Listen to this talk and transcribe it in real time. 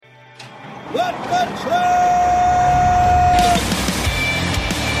Let the train!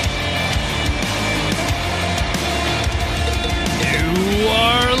 You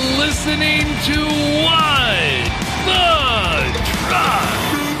are listening to What the Truck.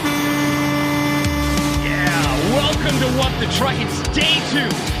 Yeah, welcome to What the Truck. It's day 2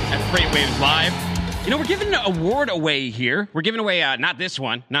 at FreightWaves Live. You know, we're giving an award away here. We're giving away, not this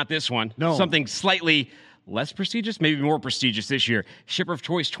one. No. Something slightly less prestigious, maybe more prestigious this year. Shipper of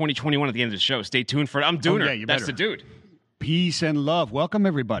Choice 2021 at the end of the show. Stay tuned for it. I'm Dooner. Yeah, you That's better. the dude. Peace and love. Welcome,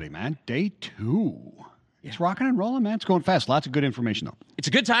 everybody, man. Day 2. It's rocking and rolling, man. It's going fast. Lots of good information, though. It's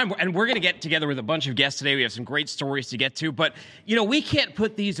a good time, and we're going to get together with a bunch of guests today. We have some great stories to get to, but, you know, we can't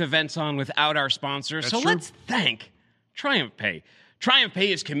put these events on without our sponsors, so let's thank TriumphPay.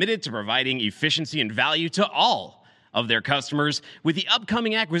 TriumphPay is committed to providing efficiency and value to all of their customers. With the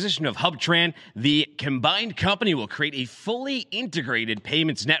upcoming acquisition of HubTran, the combined company will create a fully integrated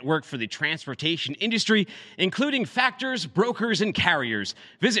payments network for the transportation industry, including factors, brokers, and carriers.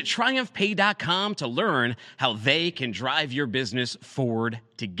 Visit TriumphPay.com to learn how they can drive your business forward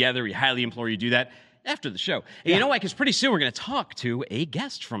together. We highly implore you to do that after the show. And you know why? Because pretty soon we're going to talk to a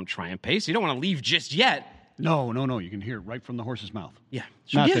guest from TriumphPay, so you don't want to leave just yet. No. You can hear it right from the horse's mouth. Yeah.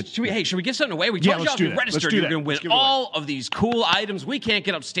 Should we give something away? We told you let's if do you that. registered, you're going to win all of these cool items. We can't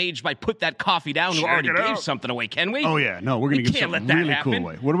get up stage by put that coffee down. We already gave something away, can we? Oh, yeah. No, we're going to give something really cool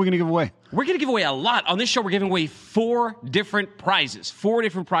away. What are we going to give away? We're going to give away a lot. On this show, we're giving away 4 different prizes. 4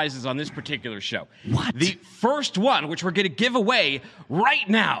 different prizes on this particular show. What? The first one, which we're going to give away right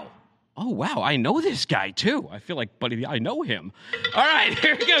now. Oh, wow, I know this guy, too. I feel like, buddy, I know him. All right,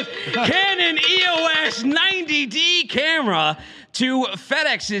 here it goes. Canon EOS 90D camera to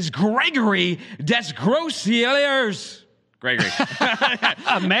FedEx's Gregory Desgrossiers. Gregory.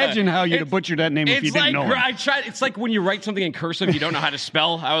 Imagine how you'd have butchered that name if you didn't know him. It's like when you write something in cursive you don't know how to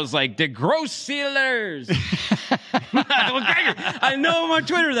spell. I was like, Desgrossiers. Well, Greg, I know him on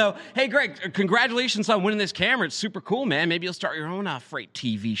Twitter, though. Hey, Greg, congratulations on winning this camera. It's super cool, man. Maybe you'll start your own freight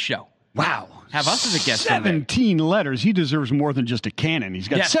TV show. Wow. Have us as a guest. 17 letters. He deserves more than just a cannon. He's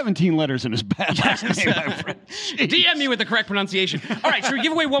got 17 letters in his last name, my friend. DM me with the correct pronunciation. All right, should we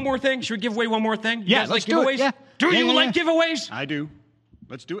give away one more thing? You Yeah, let's do it. Yeah. Do you like giveaways? I do.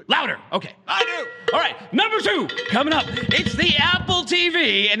 Let's do it. Louder. Okay. I do. All right, number 2, coming up. It's the Apple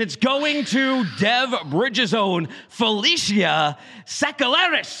TV, and it's going to Dev Bridges' own Felicia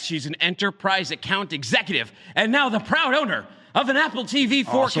Sakalaris. She's an enterprise account executive, and now the proud owner of an Apple TV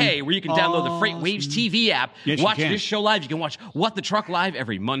 4K, where you can download the FreightWaves TV app. Yes, watch you can. this show live. You can watch What the Truck live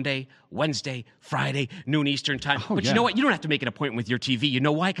every Monday, Wednesday, Friday, noon Eastern time. But you know what? You don't have to make an appointment with your TV. You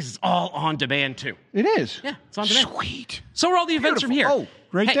know why? Because it's all on demand, too. It is. Yeah, it's on demand. Sweet. So are all the events from here. Oh,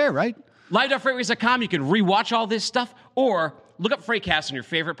 there, right? Live.freightwaves.com. You can rewatch all this stuff, or look up Freightcast on your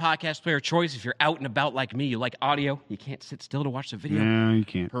favorite podcast player of choice. If you're out and about like me, you like audio, you can't sit still to watch the video. No, you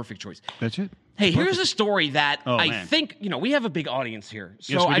can't. Perfect choice. That's it. Hey, here's a story that man. think, we have a big audience here.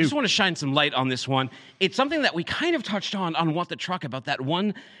 So Yes, we I do. just want to shine some light on this one. It's something that we kind of touched on What the Truck, about that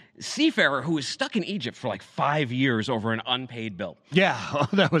one seafarer who was stuck in Egypt for like 5 years over an unpaid bill. Yeah,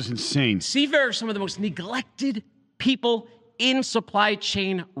 that was insane. Seafarers are some of the most neglected people in supply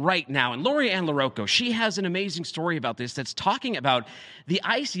chain right now. And Lori Ann LaRocco, she has an amazing story about this that's talking about the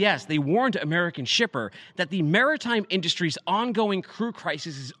ICS. They warned American shipper that the maritime industry's ongoing crew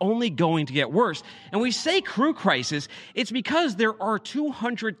crisis is only going to get worse. And we say crew crisis, it's because there are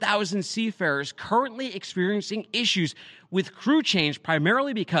 200,000 seafarers currently experiencing issues with crew change,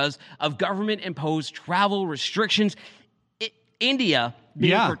 primarily because of government-imposed travel restrictions. India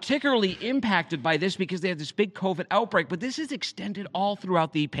being particularly impacted by this because they had this big COVID outbreak, but this is extended all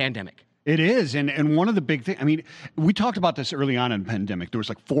throughout the pandemic. It is. And one of the big things, I mean, we talked about this early on in the pandemic. There was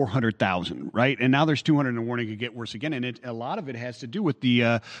like 400,000, right? And now there's 200 and a warning it could get worse again. And a lot of it has to do with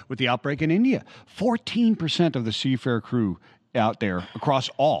the outbreak in India. 14% of the seafarer crew out there across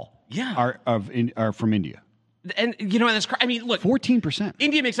all are from India. And, that's, I mean, look. 14%.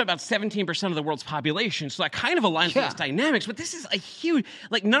 India makes up about 17% of the world's population, so that kind of aligns with its dynamics. But this is a huge,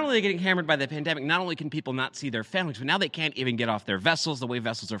 not only are they getting hammered by the pandemic, not only can people not see their families, but now they can't even get off their vessels. The way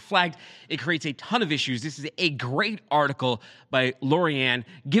vessels are flagged, it creates a ton of issues. This is a great article by Lori Ann.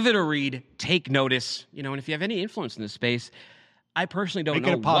 Give it a read. Take notice. And if you have any influence in this space, I personally don't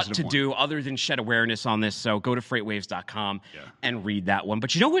know what to do other than shed awareness on this, so go to FreightWaves.com and read that one.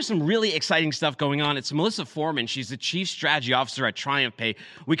 But there's some really exciting stuff going on. It's Melissa Foreman. She's the Chief Strategy Officer at TriumphPay.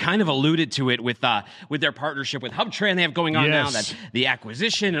 We kind of alluded to it with their partnership with HubTran they have going on now, that the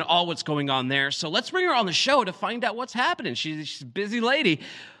acquisition and all what's going on there. So let's bring her on the show to find out what's happening. She's a busy lady.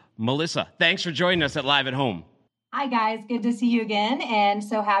 Melissa, thanks for joining us at Live at Home. Hi, guys. Good to see you again, and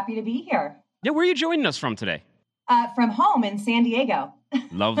so happy to be here. Yeah, where are you joining us from today? From home in San Diego.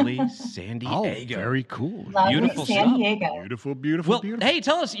 Lovely San Diego. Oh, very cool. Lovely Beautiful San stuff. Diego. Beautiful. Hey,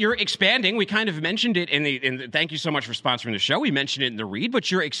 tell us, you're expanding. We kind of mentioned it thank you so much for sponsoring the show. We mentioned it in the read, but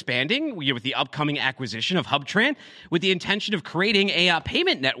you're expanding with the upcoming acquisition of HubTran with the intention of creating a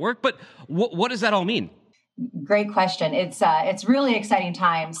payment network. But what does that all mean? Great question. It's really exciting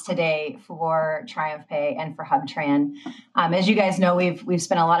times today for TriumphPay and for HubTran. As you guys know, we've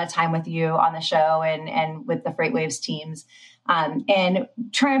spent a lot of time with you on the show and with the FreightWaves teams. And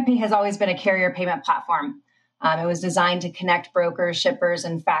TriumphPay has always been a carrier payment platform. It was designed to connect brokers, shippers,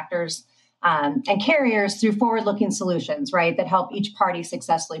 and factors and carriers through forward-looking solutions, right, that help each party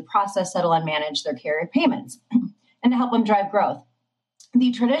successfully process, settle, and manage their carrier payments and to help them drive growth.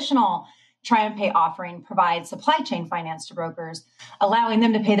 The traditional TriumphPay offering provides supply chain finance to brokers, allowing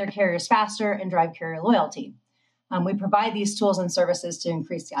them to pay their carriers faster and drive carrier loyalty. We provide these tools and services to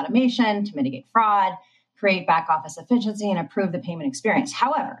increase the automation, to mitigate fraud, create back office efficiency, and improve the payment experience.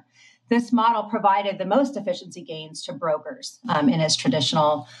 However, this model provided the most efficiency gains to brokers in its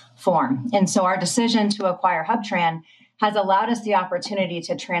traditional form. And so our decision to acquire HubTran has allowed us the opportunity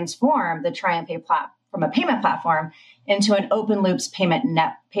to transform the TriumphPay platform from a payment platform into an open loops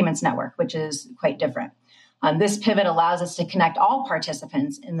payments network, which is quite different. This pivot allows us to connect all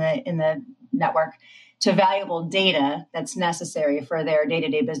participants in the network to valuable data that's necessary for their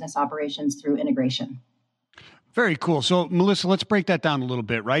day-to-day business operations through integration. Very cool. So, Melissa, let's break that down a little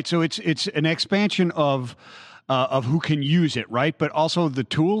bit, right? So it's an expansion of who can use it, right? But also the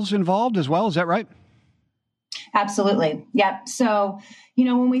tools involved as well. Is that right? Absolutely. Yep. So,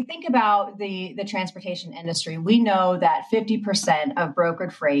 when we think about the transportation industry, we know that 50% of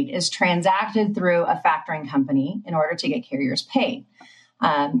brokered freight is transacted through a factoring company in order to get carriers paid.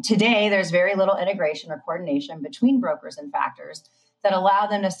 Today, there's very little integration or coordination between brokers and factors that allow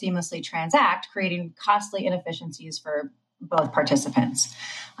them to seamlessly transact, creating costly inefficiencies for both participants.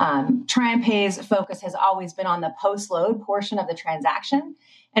 TriumphPay's focus has always been on the post-load portion of the transaction.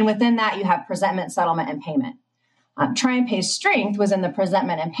 And within that, you have presentment, settlement, and payment. TriumphPay's strength was in the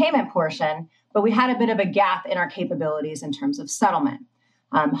presentment and payment portion, but we had a bit of a gap in our capabilities in terms of settlement.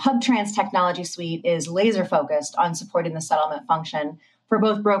 HubTran's technology suite is laser focused on supporting the settlement function for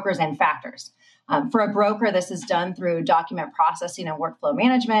both brokers and factors. For a broker, this is done through document processing and workflow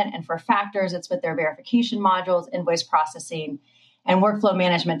management. And for factors, it's with their verification modules, invoice processing, and workflow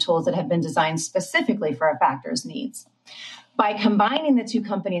management tools that have been designed specifically for a factor's needs. By combining the two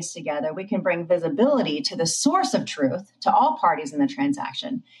companies together, we can bring visibility to the source of truth to all parties in the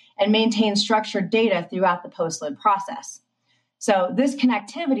transaction and maintain structured data throughout the post-load process. So this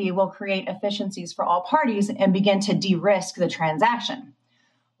connectivity will create efficiencies for all parties and begin to de-risk the transaction.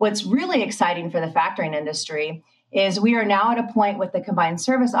 What's really exciting for the factoring industry is we are now at a point with the combined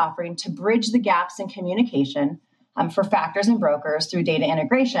service offering to bridge the gaps in communication for factors and brokers through data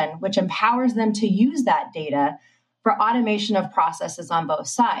integration, which empowers them to use that data for automation of processes on both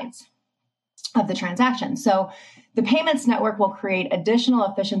sides of the transaction. So the payments network will create additional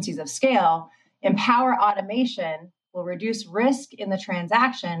efficiencies of scale, empower automation, will reduce risk in the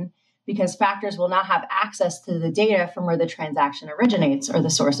transaction because factors will now have access to the data from where the transaction originates or the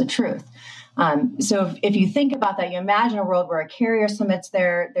source of truth. So if you think about that, you imagine a world where a carrier submits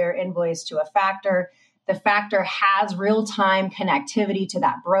their invoice to a factor. The factor has real-time connectivity to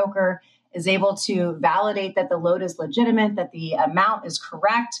that broker, is able to validate that the load is legitimate, that the amount is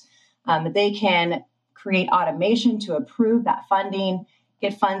correct. They can create automation to approve that funding,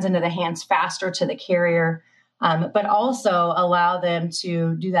 get funds into the hands faster to the carrier, but also allow them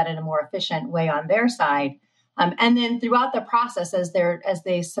to do that in a more efficient way on their side. And then throughout the process, as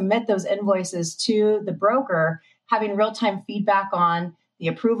they submit those invoices to the broker, having real-time feedback on the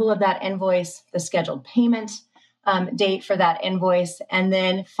approval of that invoice, the scheduled payment date for that invoice. And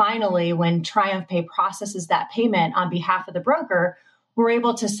then finally, when TriumphPay processes that payment on behalf of the broker, we're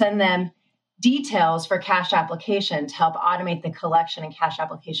able to send them details for cash application to help automate the collection and cash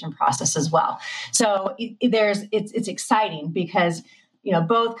application process as well. So it's exciting because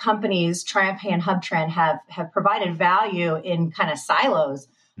both companies, TriumphPay and HubTran, have provided value in kind of silos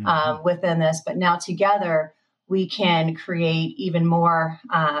within this, but now together we can create even more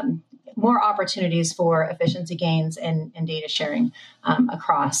opportunities for efficiency gains and data sharing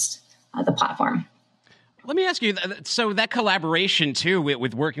across the platform. Let me ask you, so that collaboration too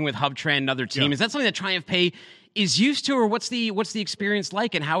with working with HubTran and other team, is that something that TriumphPay is used to, or what's the experience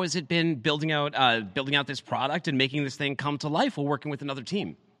like, and how has it been building out this product and making this thing come to life while working with another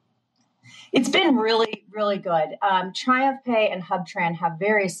team? It's been really, really good. TriumphPay and HubTran have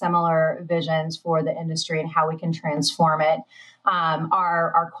very similar visions for the industry and how we can transform it.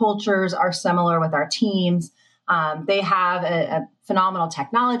 Our cultures are similar with our teams. They have a phenomenal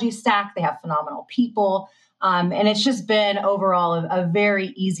technology stack. They have phenomenal people. And it's just been overall a very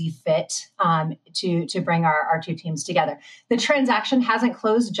easy fit to bring our two teams together. The transaction hasn't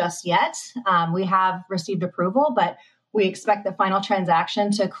closed just yet. We have received approval, but we expect the final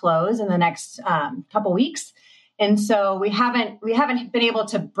transaction to close in the next couple weeks. And so we haven't been able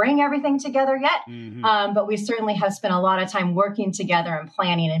to bring everything together yet, but we certainly have spent a lot of time working together and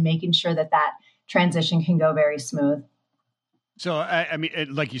planning and making sure that transition can go very smooth. So, I mean,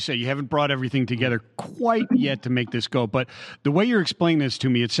 like you said, you haven't brought everything together quite yet to make this go. But the way you're explaining this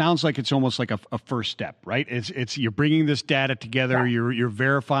to me, it sounds like it's almost like a first step, right? It's you're bringing this data together. Yeah. You're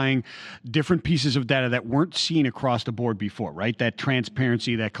verifying different pieces of data that weren't seen across the board before, right? That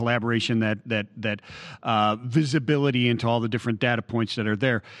transparency, that collaboration, that visibility into all the different data points that are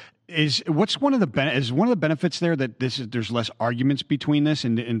there. Is one of the benefits there that there's less arguments between this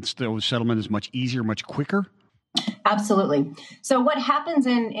and the settlement is much easier, much quicker? Absolutely. So what happens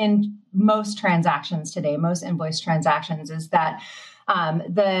in most transactions today, most invoice transactions, is that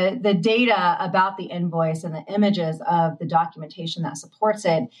the data about the invoice and the images of the documentation that supports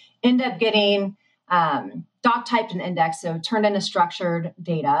it end up getting doc typed and indexed, so turned into structured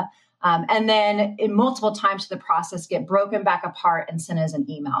data. And then in multiple times to the process get broken back apart and sent as an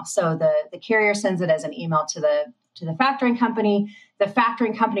email. So the carrier sends it as an email to the factoring company. The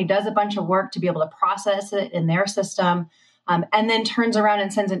factoring company does a bunch of work to be able to process it in their system, and then turns around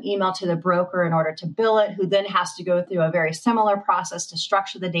and sends an email to the broker in order to bill it, who then has to go through a very similar process to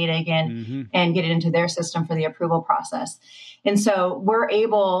structure the data again and get it into their system for the approval process. And so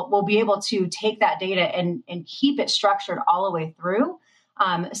we'll be able to take that data and keep it structured all the way through,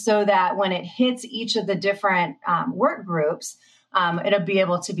 so that when it hits each of the different work groups, it'll be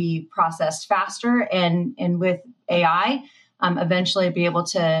able to be processed faster and with AI, eventually be able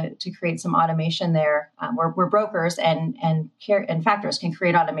to create some automation there, where brokers and factors can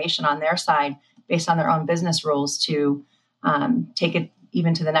create automation on their side based on their own business rules to take it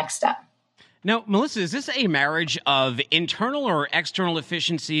even to the next step. Now, Melissa, is this a marriage of internal or external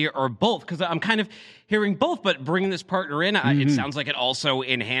efficiency or both? Because I'm kind of hearing both, but bringing this partner in, it sounds like it also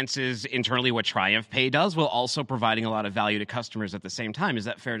enhances internally what TriumphPay does, while also providing a lot of value to customers at the same time. Is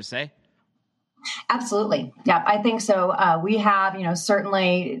that fair to say? Absolutely. Yeah, I think so. We have,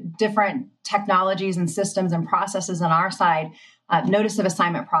 certainly different technologies and systems and processes on our side. Notice of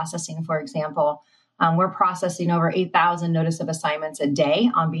assignment processing, for example. We're processing over 8,000 notice of assignments a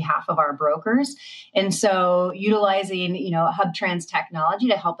day on behalf of our brokers. And so utilizing, HubTran's technology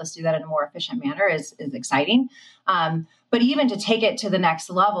to help us do that in a more efficient manner is exciting. But even to take it to the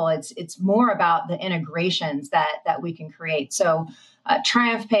next level, it's more about the integrations that we can create. So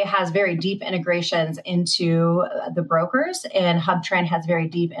TriumphPay has very deep integrations into the brokers, and HubTran has very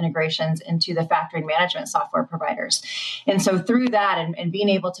deep integrations into the factoring management software providers. And so through that and being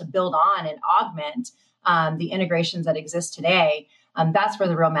able to build on and augment the integrations that exist today, that's where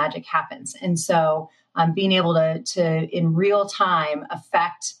the real magic happens. And so being able to in real time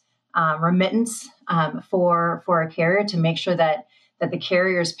affect remittance for a carrier to make sure that the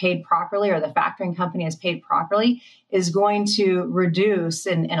carrier is paid properly or the factoring company is paid properly is going to reduce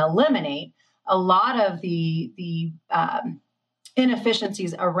and eliminate a lot of the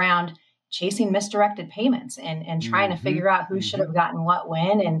inefficiencies around chasing misdirected payments and trying to figure out who should have gotten what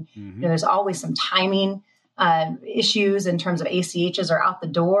when. And there's always some timing issues in terms of ACHs are out the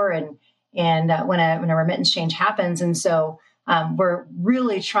door and when a remittance change happens. And so we're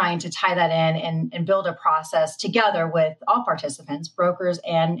really trying to tie that in and build a process together with all participants, brokers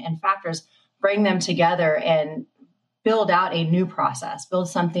and factors, bring them together and build out a new process, build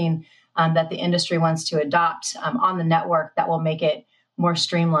something that the industry wants to adopt on the network that will make it more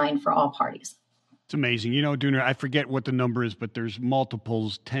streamlined for all parties. It's amazing. Dooner, I forget what the number is, but there's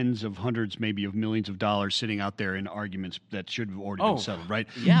multiples, tens of hundreds, maybe of millions of dollars sitting out there in arguments that should have already been settled, right?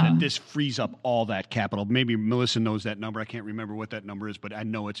 Yeah. That this frees up all that capital. Maybe Melissa knows that number. I can't remember what that number is, but I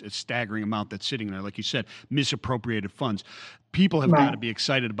know it's a staggering amount that's sitting there. Like you said, misappropriated funds. People have got to be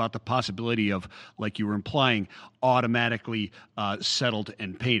excited about the possibility of, like you were implying, automatically settled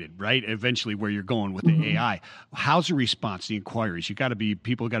and paid, right? Eventually where you're going with the AI. How's the response, the inquiries?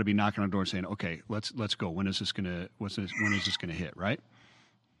 People got to be knocking on the door saying, okay, let's go. When is this going to hit, right?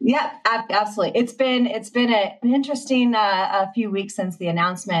 Yeah, absolutely. It's been an interesting a few weeks since the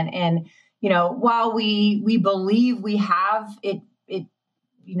announcement. And, while we believe we have it,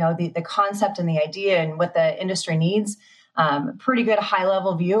 the concept and the idea and what the industry needs, pretty good high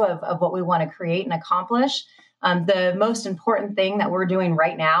level view of what we want to create and accomplish. The most important thing that we're doing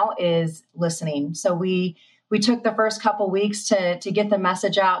right now is listening. So we took the first couple weeks to get the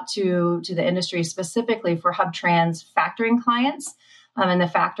message out to the industry, specifically for HubTrans factoring clients in the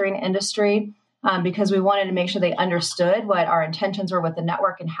factoring industry, because we wanted to make sure they understood what our intentions were with the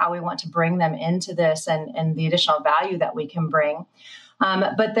network and how we want to bring them into this and the additional value that we can bring.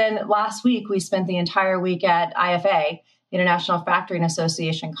 But then last week, we spent the entire week at IFA, International Factoring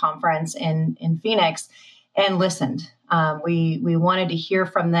Association Conference in Phoenix, and listened. We wanted to hear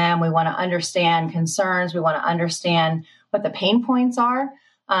from them. We want to understand concerns. We want to understand what the pain points are,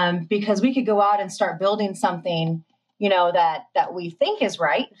 because we could go out and start building something, that we think is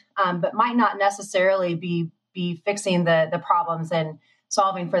right, but might not necessarily be fixing the problems and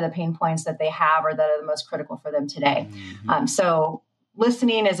solving for the pain points that they have or that are the most critical for them today. Mm-hmm. So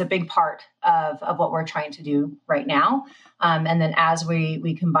listening is a big part of what we're trying to do right now. And then as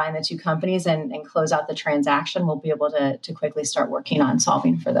we combine the two companies and close out the transaction, we'll be able to quickly start working on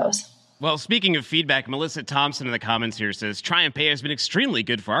solving for those. Well, speaking of feedback, Melissa Thompson in the comments here says, TriumphPay has been extremely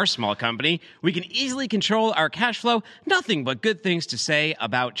good for our small company. We can easily control our cash flow. Nothing but good things to say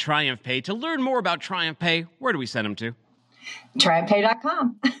about TriumphPay. To learn more about TriumphPay, where do we send them to?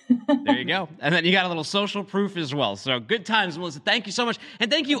 TriumphPay.com. There you go. And then you got a little social proof as well. So good times, Melissa. Thank you so much.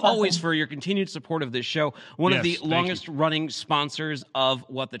 And thank you always for your continued support of this show. One of the longest running sponsors of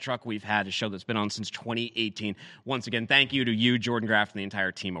What the Truck we've had, a show that's been on since 2018. Once again, thank you to you, Jordan Graff, and the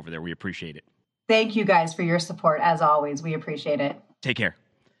entire team over there. We appreciate it. Thank you guys for your support. As always, we appreciate it. Take care.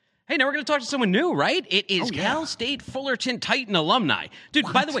 Hey, now we're going to talk to someone new, right? It is Cal State Fullerton Titan alumni. Dude,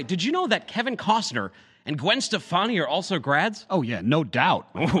 by the way, did you know that Kevin Costner and Gwen Stefani are also grads? Oh, yeah, no doubt.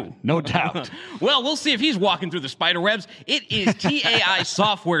 No doubt. Well, we'll see if he's walking through the spider webs. It is TAI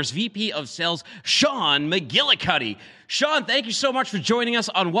Software's VP of Sales, Sean McGillicuddy. Sean, thank you so much for joining us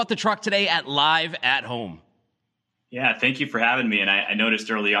on What the Truck today at Live at Home. Yeah, thank you for having me. And I noticed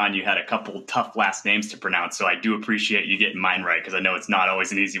early on you had a couple tough last names to pronounce, so I do appreciate you getting mine right, because I know it's not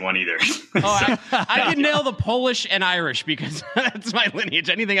always an easy one either. I can nail the Polish and Irish because that's my lineage.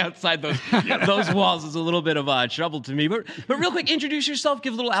 Anything outside those walls is a little bit of trouble to me. But real quick, introduce yourself,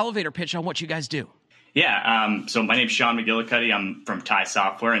 give a little elevator pitch on what you guys do. Yeah, so my name's Sean McGillicuddy. I'm from TAI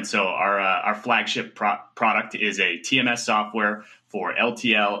Software, and so our flagship product is a TMS software for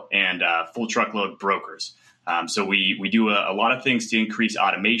LTL and full truckload brokers. So we do a lot of things to increase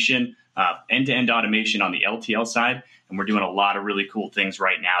automation, end-to-end automation on the LTL side, and we're doing a lot of really cool things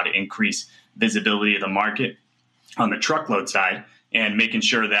right now to increase visibility of the market on the truckload side, and making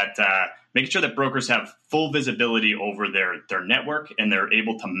sure that brokers have full visibility over their network, and they're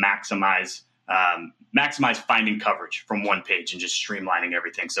able to maximize finding coverage from one page and just streamlining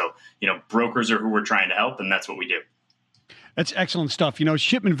everything. So, brokers are who we're trying to help, and that's what we do. That's excellent stuff.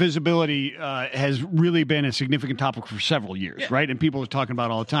 Shipment visibility has really been a significant topic for several years, right? And people are talking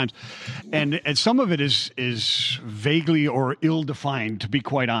about it all the time. And some of it is vaguely or ill-defined, to be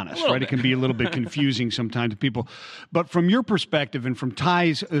quite honest, right? It can be a little bit confusing sometimes to people. But from your perspective and from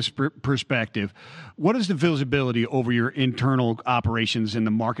Ty's perspective, what is the visibility over your internal operations and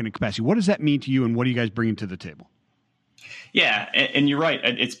the marketing capacity? What does that mean to you, and what are you guys bringing to the table? Yeah, and you're right.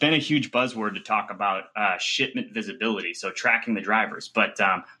 It's been a huge buzzword to talk about shipment visibility, so tracking the drivers. But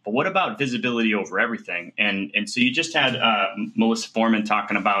what about visibility over everything? And so you just had Melissa Foreman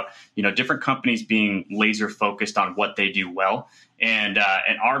talking about different companies being laser focused on what they do well, and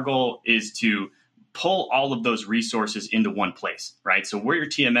our goal is to pull all of those resources into one place, right? So we're your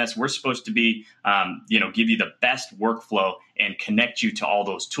TMS. We're supposed to be, give you the best workflow and connect you to all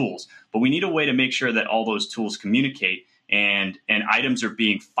those tools. But we need a way to make sure that all those tools communicate and items are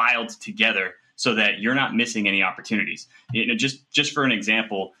being filed together so that you're not missing any opportunities. Just for an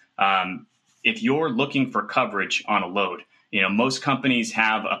example, if you're looking for coverage on a load, most companies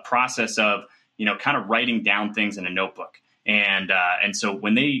have a process of, kind of writing down things in a notebook. And so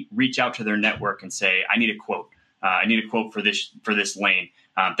when they reach out to their network and say, I need a quote for this lane,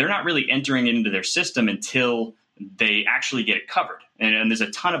 they're not really entering it into their system until they actually get it covered. And there's a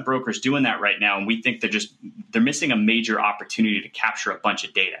ton of brokers doing that right now. And we think they're missing a major opportunity to capture a bunch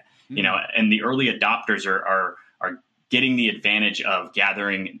of data, and the early adopters are getting the advantage of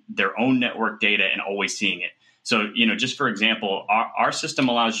gathering their own network data and always seeing it. So, just for example, our system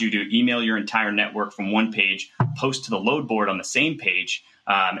allows you to email your entire network from one page, post to the load board on the same page,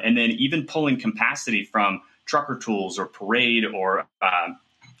 and then even pulling capacity from Trucker Tools or Parade or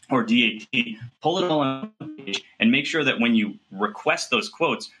DAT, pull it all on one page and make sure that when you request those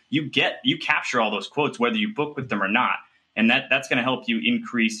quotes, you capture all those quotes, whether you book with them or not. And that's going to help you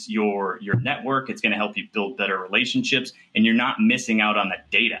increase your network. It's going to help you build better relationships, and you're not missing out on the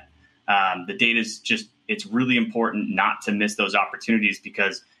data. The data is just, it's really important not to miss those opportunities,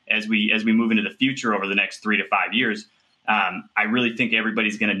 because as we move into the future over the next 3 to 5 years, I really think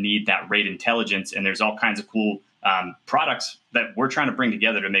everybody's going to need that rate intelligence. And there's all kinds of cool products that we're trying to bring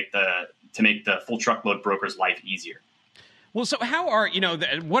together to make the full truckload broker's life easier. Well, so how are,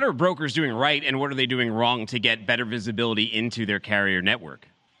 what are brokers doing right and what are they doing wrong to get better visibility into their carrier network?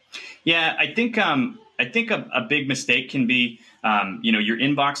 Yeah, I think a big mistake can be, your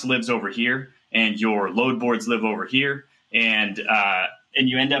inbox lives over here and your load boards live over here, and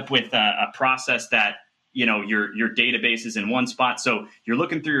you end up with a process that, your database is in one spot. So you're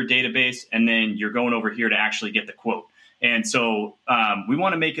looking through your database and then you're going over here to actually get the quote. And so we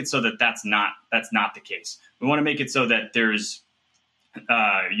want to make it so that that's not the case. We want to make it so that there's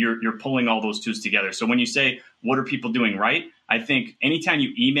you're pulling all those tools together. So when you say, what are people doing right? I think anytime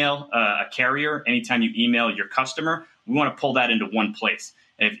you email a carrier, anytime you email your customer, we want to pull that into one place.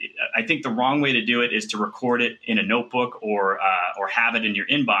 I think the wrong way to do it is to record it in a notebook or have it in your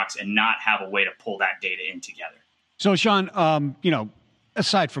inbox and not have a way to pull that data in together. So, Sean,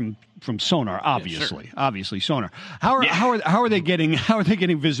 aside from Sonar, obviously Sonar, how are they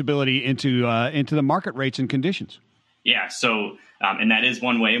getting visibility into the market rates and conditions? Yeah, so and that is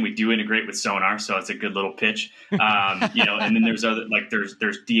one way, and we do integrate with Sonar, so it's a good little pitch. And then there's other, like there's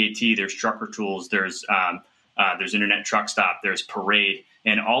DAT, there's Trucker Tools, there's Internet Truck Stop, there's Parade.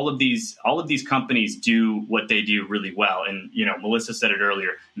 And all of these companies do what they do really well. And, Melissa said it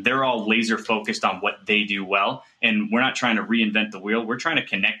earlier, they're all laser focused on what they do well. And we're not trying to reinvent the wheel. We're trying to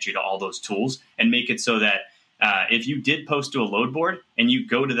connect you to all those tools and make it so that if you did post to a load board and you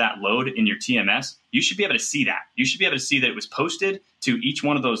go to that load in your TMS, you should be able to see that. You should be able to see that it was posted to each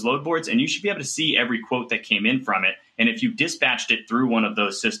one of those load boards, and you should be able to see every quote that came in from it. And if you dispatched it through one of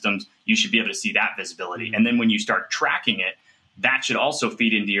those systems, you should be able to see that visibility. And then when you start tracking it, that should also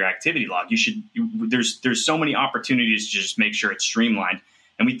feed into your activity log. There's so many opportunities to just make sure it's streamlined.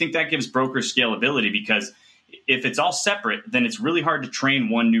 And we think that gives brokers scalability, because if it's all separate, then it's really hard to train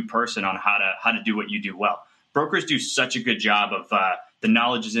one new person on how to do what you do well. Brokers do such a good job of the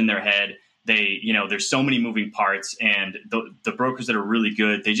knowledge is in their head. There's so many moving parts, and the brokers that are really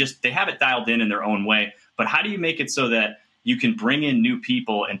good, they have it dialed in their own way. But how do you make it so that you can bring in new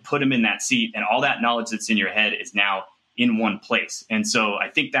people and put them in that seat, and all that knowledge that's in your head is now in one place? And so I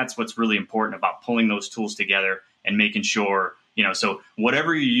think that's what's really important about pulling those tools together and making sure, so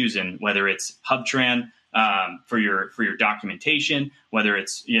whatever you're using, whether it's HubTran for your documentation, whether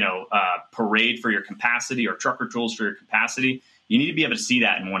it's, Parade for your capacity or Trucker Tools for your capacity, you need to be able to see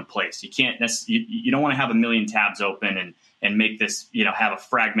that in one place. You don't want to have a million tabs open and make this, have a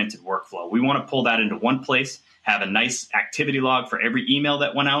fragmented workflow. We want to pull that into one place, have a nice activity log for every email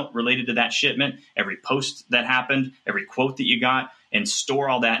that went out related to that shipment, every post that happened, every quote that you got, and store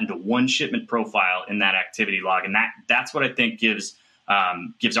all that into one shipment profile in that activity log. And that's what I think gives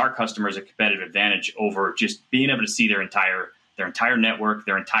our customers a competitive advantage over just being able to see their entire network,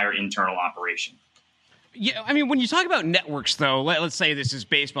 their entire internal operation. Yeah, I mean, when you talk about networks, though, let's say this is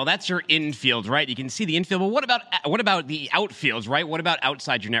baseball. That's your infield, right? You can see the infield. But what about the outfields, right? What about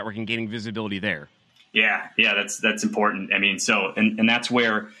outside your network and gaining visibility there? Yeah, that's important. I mean, so and that's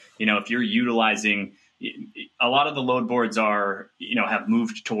where, if you're utilizing, a lot of the load boards have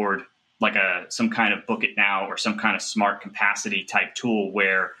moved toward like some kind of book it now or some kind of smart capacity type tool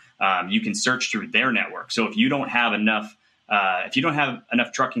where you can search through their network. So if you don't have enough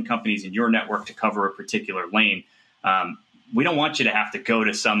trucking companies in your network to cover a particular lane, we don't want you to have to go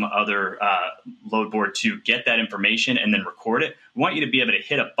to some other load board to get that information and then record it. We want you to be able to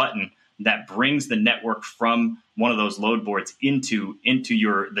hit a button that brings the network from one of those load boards into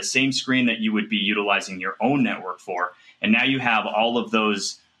the same screen that you would be utilizing your own network for. And now you have all of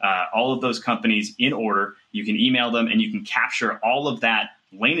those companies in order. You can email them and you can capture all of that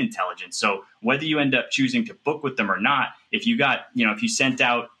lane intelligence. So whether you end up choosing to book with them or not, if you sent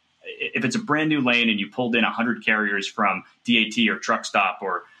out, if it's a brand new lane and you pulled in 100 carriers from DAT or Truck Stop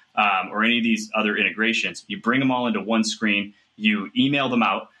or any of these other integrations, you bring them all into one screen, you email them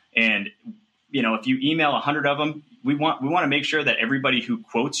out. And, if you email 100 of them, we want to make sure that everybody who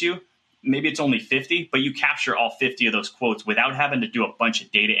quotes you, maybe it's only 50, but you capture all 50 of those quotes without having to do a bunch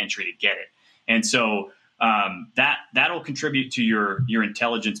of data entry to get it. And so that'll contribute to your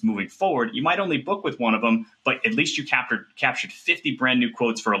intelligence moving forward. You might only book with one of them, but at least you captured 50 brand new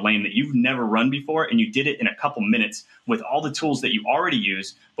quotes for a lane that you've never run before, and you did it in a couple minutes with all the tools that you already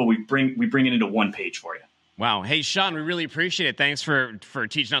use, but we bring it into one page for you. Wow. Hey, Sean, we really appreciate it. Thanks for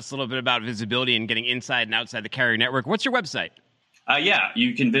teaching us a little bit about visibility and getting inside and outside the carrier network. What's your website?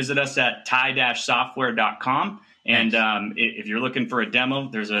 You can visit us at tie-software.com. And if you're looking for a demo,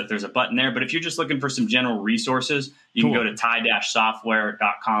 there's a button there. But if you're just looking for some general resources, you can go to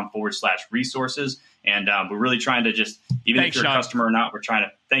tie-software.com/resources. And we're really trying to just, even if you're a customer or not, we're trying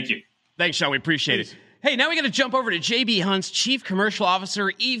to, thank you. Thanks, Sean. We appreciate it. Hey, now we got to jump over to JB Hunt's Chief Commercial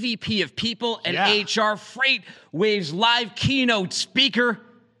Officer, EVP of People and HR, FreightWaves live keynote speaker,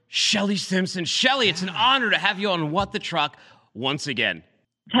 Shelly Simpson. Shelly, it's an honor to have you on What the Truck once again.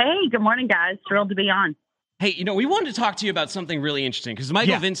 Hey, good morning, guys. Thrilled to be on. Hey, we wanted to talk to you about something really interesting because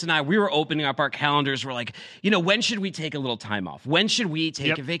Michael, Vince, and I, we were opening up our calendars. We're like, when should we take a little time off? When should we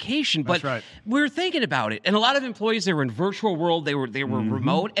take a vacation? But we were thinking about it. And a lot of employees, they were in virtual world. They were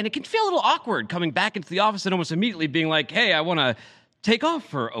remote. And it can feel a little awkward coming back into the office and almost immediately being like, hey, I want to take off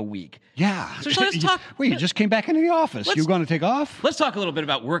for a week. Yeah. So let's talk. Wait, you just came back into the office. You're going to take off? Let's talk a little bit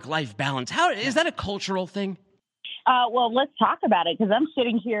about work-life balance. How is that a cultural thing? Well, let's talk about it because I'm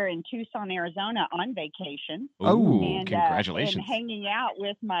sitting here in Tucson, Arizona on vacation. Oh, congratulations. And hanging out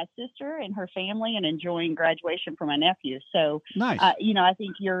with my sister and her family and enjoying graduation for my nephew. So, nice. I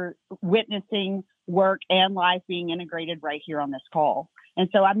think you're witnessing work and life being integrated right here on this call. And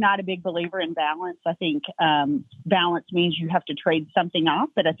so I'm not a big believer in balance. I think balance means you have to trade something off.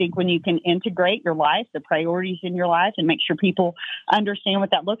 But I think when you can integrate your life, the priorities in your life, and make sure people understand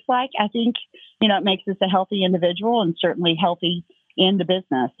what that looks like, I think, it makes us a healthy individual and certainly healthy in the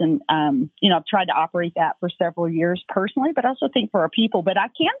business. And, I've tried to operate that for several years personally, but I also think for our people. But I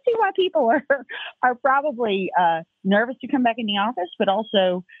can see why people are probably nervous to come back in the office, but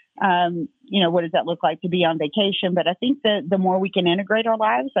also, what does that look like to be on vacation? But I think that the more we can integrate our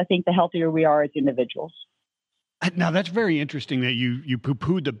lives, I think the healthier we are as individuals. Now, that's very interesting that you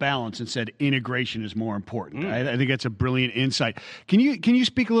poo-pooed the balance and said integration is more important. I think that's a brilliant insight. Can you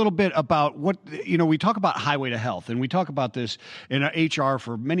speak a little bit about what, we talk about highway to health, and we talk about this in HR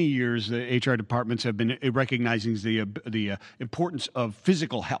for many years. The HR departments have been recognizing the importance of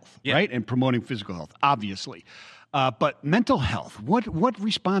physical health, right? And promoting physical health, obviously. But mental health, what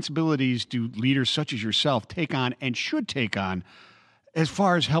responsibilities do leaders such as yourself take on and should take on as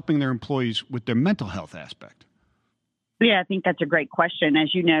far as helping their employees with their mental health aspect? Yeah, I think that's a great question.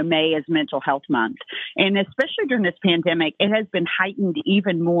 As you know, May is Mental Health Month. And especially during this pandemic, it has been heightened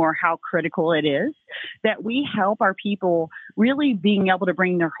even more how critical it is that we help our people really being able to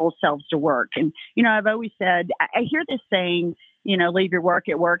bring their whole selves to work. And, I've always said, I hear this saying, leave your work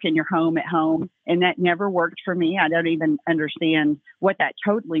at work and your home at home. And that never worked for me. I don't even understand what that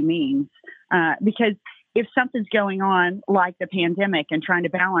totally means because if something's going on like the pandemic and trying to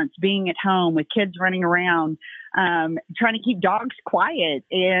balance being at home with kids running around, trying to keep dogs quiet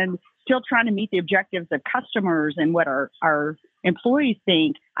and still trying to meet the objectives of customers and what our employees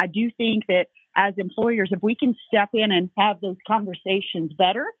think, I do think that as employers, if we can step in and have those conversations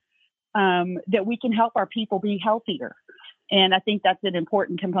better, that we can help our people be healthier. And I think that's an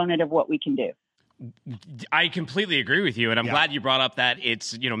important component of what we can do. I completely agree with you, and I'm glad you brought up that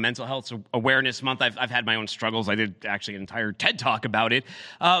it's Mental Health Awareness Month. I've had my own struggles. I did actually an entire TED Talk about it.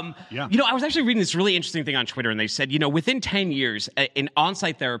 I was actually reading this really interesting thing on Twitter, and they said within 10 years, an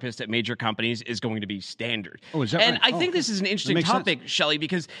on-site therapist at major companies is going to be standard. Oh, is that and right? I think this is an interesting topic, Shelly,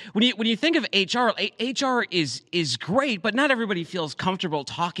 because when you think of HR is great, but not everybody feels comfortable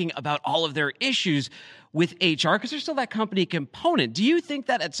talking about all of their issues with HR because there's still that company component. Do you think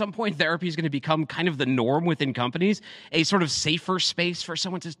that at some point therapy is going to become kind of the norm within companies, a sort of safer space for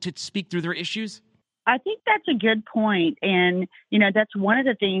someone to speak through their issues? I think that's a good point. And, that's one of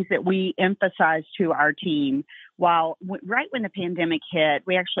the things that we emphasize to our team. While right when the pandemic hit,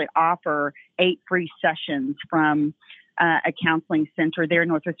 we actually offer 8 free sessions from a counseling center there in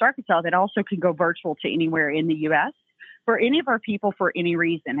Northwest Arkansas that also can go virtual to anywhere in the U.S. for any of our people for any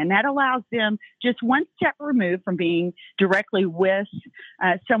reason. And that allows them just one step removed from being directly with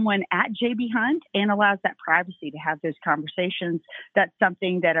someone at JB Hunt and allows that privacy to have those conversations. That's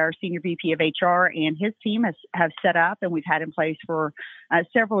something that our Senior VP of HR and his team have set up and we've had in place for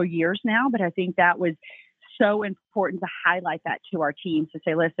several years now. But I think that was so important to highlight that to our teams to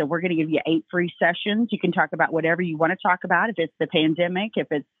say, listen, we're going to give you 8 free sessions. You can talk about whatever you want to talk about. If it's the pandemic, if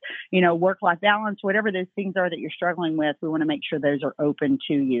it's, work-life balance, whatever those things are that you're struggling with, we want to make sure those are open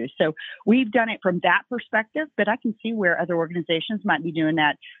to you. So we've done it from that perspective, but I can see where other organizations might be doing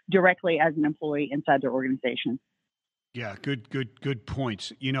that directly as an employee inside their organization. Yeah, good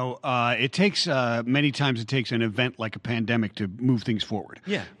points. It takes many times it takes an event like a pandemic to move things forward.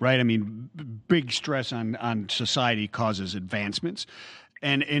 Yeah. Right. I mean, big stress on society causes advancements.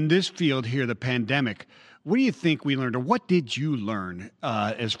 And in this field here, the pandemic, What do you think we learned, or what did you learn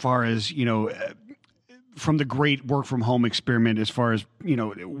as far as, from the great work from home experiment, as far as,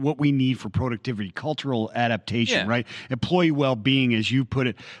 what we need for productivity, cultural adaptation, right? Employee well-being, as you put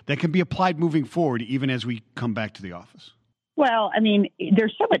it, that can be applied moving forward, even as we come back to the office? Well, I mean,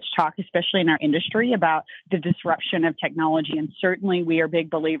 there's so much talk, especially in our industry, about the disruption of technology. And certainly we are big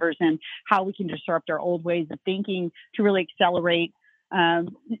believers in how we can disrupt our old ways of thinking to really accelerate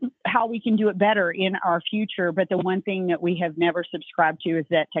how we can do it better in our future. But the one thing that we have never subscribed to is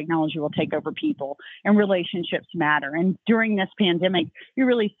that technology will take over people, and relationships matter. And during this pandemic, you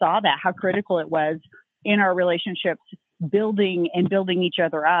really saw that, how critical it was in our relationships, building each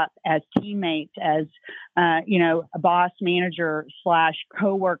other up as teammates, as, a boss, manager /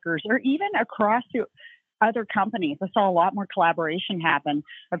 coworkers, or even across the other companies. I saw a lot more collaboration happen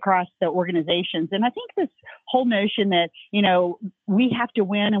across the organizations. And I think this whole notion that, we have to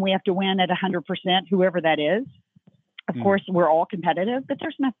win, and we have to win at 100%, whoever that is. Of course, we're all competitive, but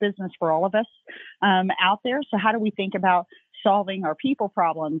there's enough business for all of us out there. So how do we think about solving our people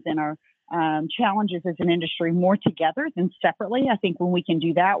problems and our challenges as an industry more together than separately? I think when we can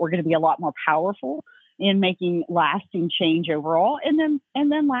do that, we're going to be a lot more powerful in making lasting change overall. And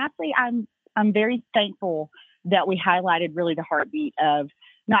then lastly, I'm very thankful that we highlighted really the heartbeat of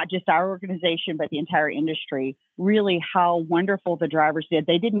not just our organization, but the entire industry, really how wonderful the drivers did.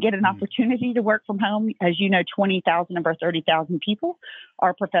 They didn't get an opportunity to work from home. As you know, 20,000 of our 30,000 people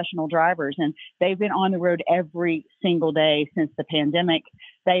are professional drivers, and they've been on the road every single day since the pandemic.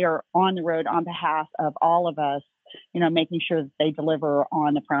 They are on the road on behalf of all of us, making sure that they deliver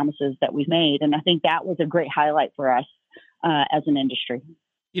on the promises that we've made. And I think that was a great highlight for us as an industry.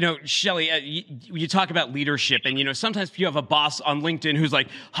 Shelley, you talk about leadership, and, sometimes you have a boss on LinkedIn who's like,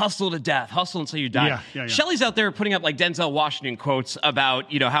 hustle to death, hustle until you die. Yeah. Shelley's out there putting up like Denzel Washington quotes about,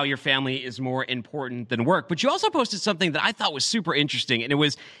 how your family is more important than work. But you also posted something that I thought was super interesting, and it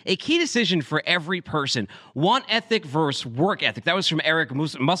was a key decision for every person. Want ethic versus work ethic. That was from Eric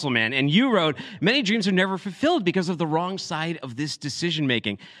Musselman. And you wrote, many dreams are never fulfilled because of the wrong side of this decision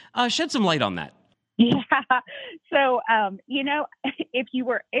making. Shed some light on that. Yeah. So, if you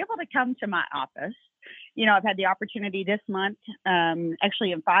were able to come to my office, I've had the opportunity this month,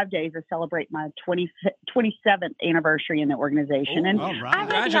 actually in 5 days, to celebrate my 27th anniversary in the organization. And all right.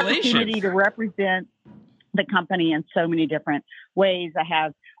 I've had the opportunity to represent the company in so many different ways. I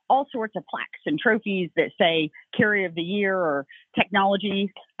have all sorts of plaques and trophies that say Carrier of the Year or Technology,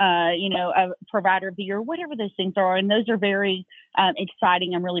 a Provider of the Year, whatever those things are. And those are very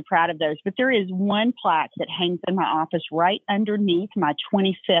exciting. I'm really proud of those. But there is one plaque that hangs in my office right underneath my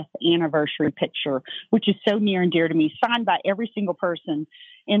 25th anniversary picture, which is so near and dear to me, signed by every single person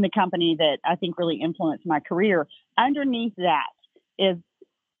in the company that I think really influenced my career. Underneath that is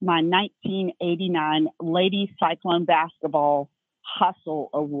my 1989 Ladies Cyclone Basketball Hustle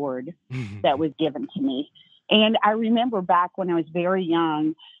Award that was given to me. And I remember back when I was very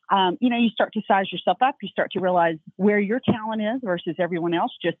young, you start to size yourself up. You start to realize where your talent is versus everyone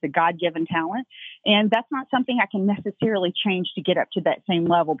else, just the God-given talent. And that's not something I can necessarily change to get up to that same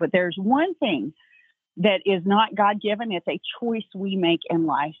level. But there's one thing that is not God-given. It's a choice we make in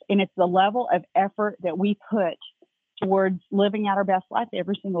life. And it's the level of effort that we put towards living out our best life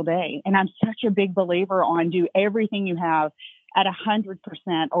every single day. And I'm such a big believer on do everything you have at 100%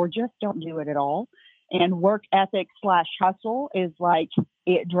 or just don't do it at all. And work ethic / hustle is like,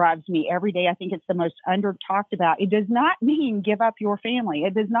 it drives me every day. I think it's the most under talked about. It does not mean give up your family.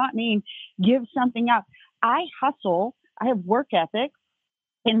 It does not mean give something up. I hustle. I have work ethic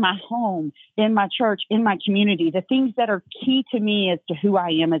in my home, in my church, in my community, the things that are key to me as to who I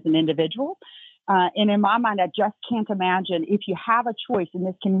am as an individual. And in my mind, I just can't imagine if you have a choice, and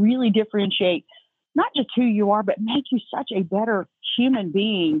this can really differentiate not just who you are, but make you such a better human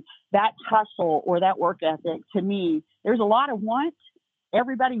being. That hustle or that work ethic, to me, there's a lot of wants.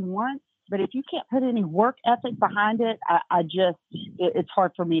 Everybody wants, but if you can't put any work ethic behind it, it's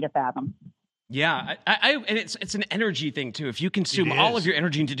hard for me to fathom. Yeah, and it's an energy thing too. If you consume all of your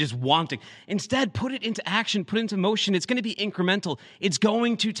energy into just wanting, instead put it into action, put it into motion. It's going to be incremental. It's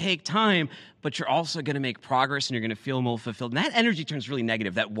going to take time, but you're also going to make progress and you're going to feel more fulfilled. And that energy turns really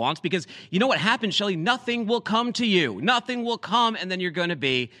negative, that wants, because you know what happens, Shelley? Nothing will come to you. Nothing will come, and then you're going to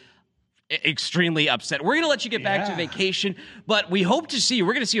be extremely upset. We're going to let you get back to vacation, but we hope to see you.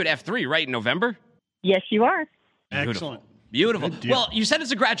 We're going to see you at F3, right, in November? Yes, you are. Excellent. Beautiful. Well, you said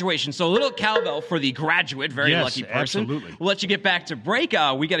it's a graduation, so a little cowbell for the graduate, very lucky person. Absolutely. We'll let you get back to break.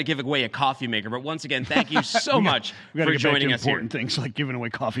 We got to give away a coffee maker, but once again, thank you so much for joining us here. Important things like giving away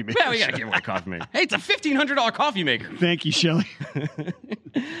coffee makers. Yeah, we got to give away a coffee maker. Hey, it's a $1,500 coffee maker. Thank you, Shelley.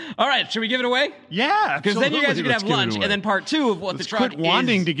 All right, should we give it away? Yeah, because then you guys are going to have lunch, and then part 2 of what the truck is. Quit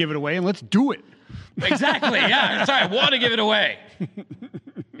wanting to give it away, and let's do it. Exactly, yeah. Sorry, I want to give it away.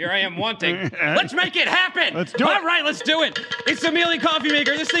 Here I am wanting. Let's make it happen. Let's do it. All right, let's do it. It's the Mealy Coffee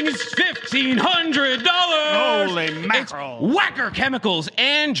Maker. This thing is $1,500. Holy mackerel. It's Whacker Chemicals.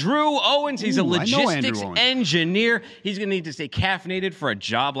 Andrew Owens. He's a logistics engineer. He's going to need to stay caffeinated for a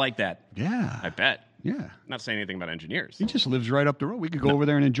job like that. Yeah. I bet. Yeah. Not saying anything about engineers. He just lives right up the road. We could go over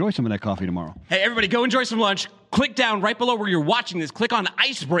there and enjoy some of that coffee tomorrow. Hey, everybody, go enjoy some lunch. Click down right below where you're watching this. Click on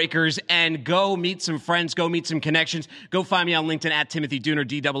Icebreakers and go meet some friends. Go meet some connections. Go find me on LinkedIn at Timothy Dooner,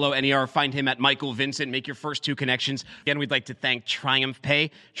 DOONER. Find him at Michael Vincent. Make your first 2 connections. Again, we'd like to thank Triumph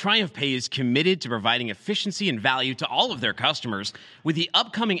Pay. Triumph Pay is committed to providing efficiency and value to all of their customers. With the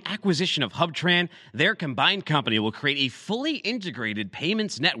upcoming acquisition of HubTran, their combined company will create a fully integrated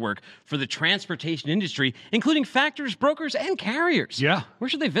payments network for the transportation industry, including factors, brokers, and carriers. Yeah. Where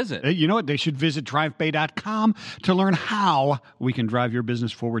should they visit? You know what? They should visit triumphpay.com to learn how we can drive your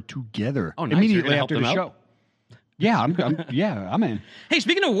business forward together. Oh, nice. Immediately after the show. Yeah, I'm in. Hey,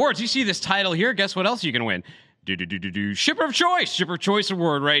 speaking of awards, you see this title here. Guess what else you can win? Shipper of Choice. Shipper of Choice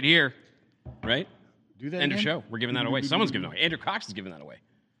award right here. Right? Do that End again? of show. We're giving that away. Someone's giving it away. Andrew Cox is giving that away.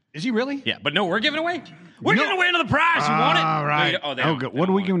 Is he really? Yeah, but no, we're giving away. We're giving away another prize. You want it? All right. Good. What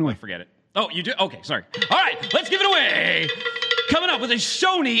are we giving away? Forget it. Oh, you do? Okay, sorry. All right, let's give it away. Coming up with a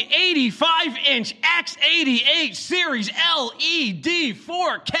Sony 85-inch X88 Series LED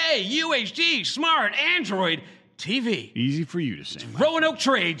 4K UHD Smart Android TV. Easy for you to say. Roanoke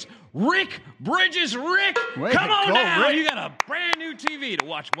Trades. Rick Bridges. Rick, come on down. Rick. You got a brand new TV to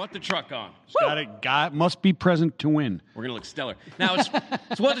watch What the Truck on. Must be present to win. We're going to look stellar. Now, it's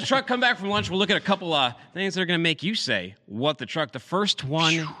What the Truck. Come back from lunch. We'll look at a couple things that are going to make you say What the Truck. The first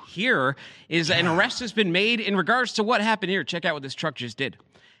one here is an arrest has been made in regards to what happened here. Check out what this truck just did.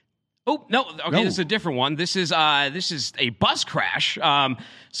 Oh, no. Okay, This is a different one. This is a bus crash.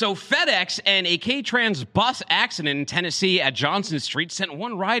 So FedEx and a K-Trans bus accident in Tennessee at Johnson Street sent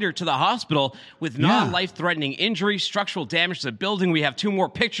one rider to the hospital with non-life-threatening injury, structural damage to the building. We have 2 more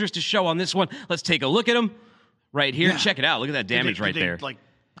pictures to show on this one. Let's take a look at them right here. Yeah. Check it out. Look at that damage right there. Like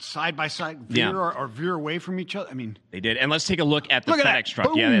side by side veer or veer away from each other? I mean, they did. And let's take a look at the FedEx truck.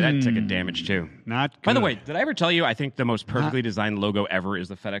 Boom. Yeah, that took a damage too. Not good. By the way, did I ever tell you I think the most perfectly designed logo ever is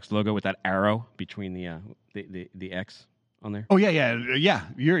the FedEx logo with that arrow between the X on there? Oh, yeah.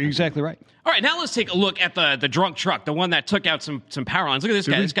 You're exactly right. All right, now let's take a look at the drunk truck, the one that took out some power lines. Look at this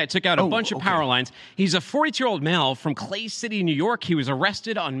guy. This guy took out a bunch of power lines. He's a 42-year-old male from Clay City, New York. He was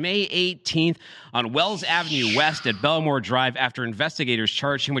arrested on May 18th on Wells Avenue West at Belmore Drive after investigators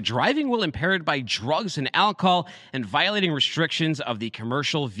charged him with driving while impaired by drugs and alcohol and violating restrictions of the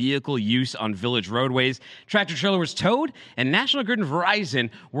commercial vehicle use on village roadways. Tractor trailer was towed, and National Grid and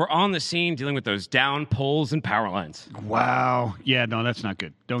Verizon were on the scene dealing with those down poles and power lines. Wow. Yeah, no, that's not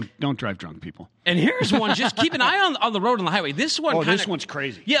good. Don't drive drunk, people. And here's one. Just keep an eye on the road on the highway. This one. This one's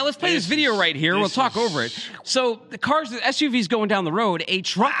crazy. Yeah, let's play this video right here. We'll talk over it. So the SUVs going down the road, a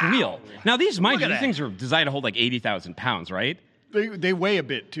truck wheel. Now these things are designed to hold like 80,000 pounds, right? They weigh a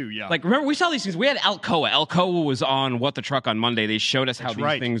bit too, yeah. Like, remember, we saw these things. We had Alcoa. Alcoa was on What the Truck on Monday. They showed us how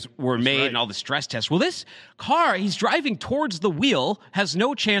these things were made and all the stress tests. Well, this car, he's driving towards the wheel, has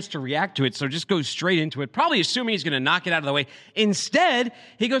no chance to react to it, so just goes straight into it, probably assuming he's going to knock it out of the way. Instead,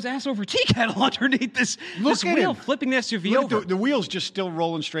 he goes ass over tea kettle underneath this wheel, flipping the SUV over. The wheel's just still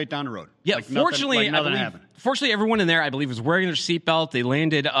rolling straight down the road. Yeah, fortunately, nothing happened. Fortunately, everyone in there, I believe, was wearing their seatbelt. They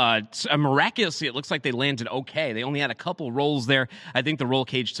landed, miraculously, it looks like they landed okay. They only had a couple rolls there. I think the roll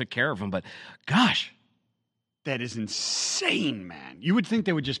cage took care of them, but gosh. That is insane, man. You would think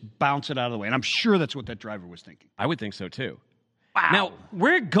they would just bounce it out of the way, and I'm sure that's what that driver was thinking. I would think so, too. Wow. Now,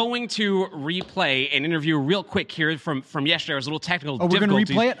 we're going to replay an interview real quick here from yesterday. There was a little technical difficulties. We're going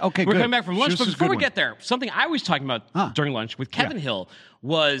to replay it? Okay, We're good. coming back from lunch, but before we get there, something I was talking about during lunch with Kevin Hill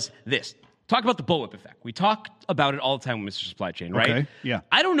was this. Talk about the bullwhip effect. We talk about it all the time with Mr. Supply Chain, right? Okay, yeah.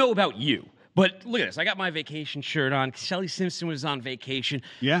 I don't know about you, but look at this. I got my vacation shirt on. Shelly Simpson was on vacation.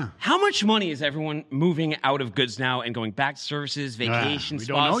 Yeah. How much money is everyone moving out of goods now and going back to services, vacation spas?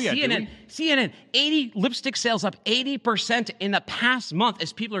 Don't know yet, CNN, 80 lipstick sales up 80% in the past month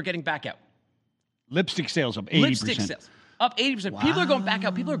as people are getting back out. Lipstick sales up 80%. Lipstick sales. up 80%. Wow. People are going back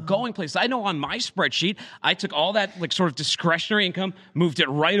out. People are going places. I know on my spreadsheet, I took all that like sort of discretionary income, moved it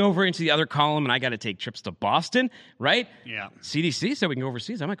right over into the other column, and I got to take trips to Boston, right? Yeah. CDC said we can go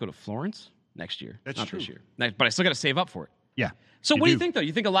overseas. I might go to Florence next year. That's Not true. this year. But I still got to save up for it. Yeah. So what do you think, though?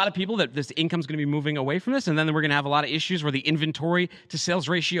 You think a lot of people that this income's going to be moving away from this, and then we're going to have a lot of issues where the inventory to sales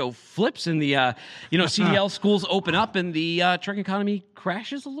ratio flips and the CDL schools open up and the truck economy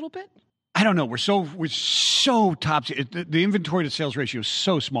crashes a little bit? I don't know. We're so topsy. The inventory to sales ratio is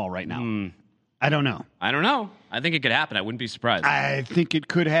so small right now. I don't know. I think it could happen. I wouldn't be surprised. I think it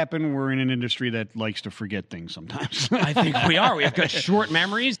could happen. We're in an industry that likes to forget things sometimes. I think we are. We've got short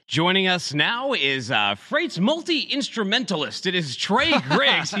memories. Joining us now is Freight's multi-instrumentalist. It is Trey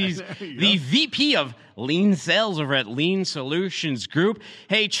Griggs. He's the VP of Lean Sales over at Lean Solutions Group.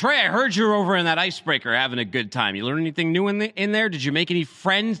 Hey, Trey, I heard you were over in that icebreaker having a good time. You learn anything new in there? Did you make any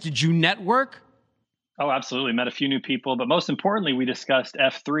friends? Did you network? Oh, absolutely. Met a few new people. But most importantly, we discussed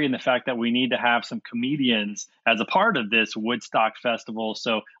F3 and the fact that we need to have some comedians as a part of this Woodstock Festival.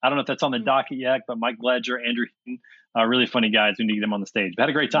 So I don't know if that's on the docket yet, but Mike Ledger, Andrew Heaton, really funny guys. We need to get them on the stage. But had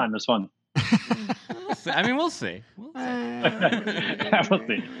a great time. It was fun. We'll see. We'll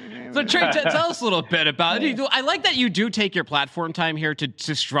see. So, Trey, tell us a little bit about it. I like that you do take your platform time here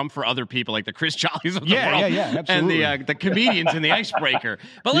to strum for other people, like the Chris Jollies of the world, absolutely. and the comedians in the icebreaker.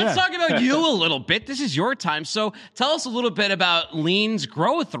 But let's talk about you a little bit. This is your time. So tell us a little bit about Lean's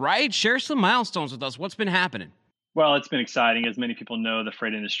growth, right? Share some milestones with us. What's been happening? Well, it's been exciting. As many people know, the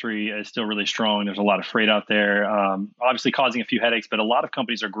freight industry is still really strong. There's a lot of freight out there, obviously causing a few headaches, but a lot of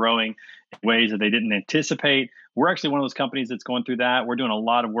companies are growing in ways that they didn't anticipate. We're actually one of those companies that's going through that. We're doing a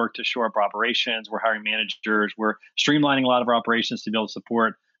lot of work to shore up our operations. We're hiring managers. We're streamlining a lot of our operations to be able to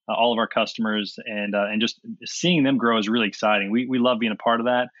support all of our customers, and just seeing them grow is really exciting. We love being a part of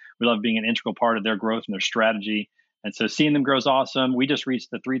that. We love being an integral part of their growth and their strategy. And so seeing them grow is awesome. We just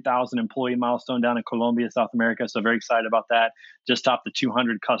reached the 3,000 employee milestone down in Colombia, South America. So very excited about that. Just topped the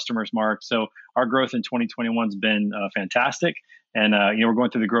 200 customers mark. So our growth in 2021 has been fantastic. And, we're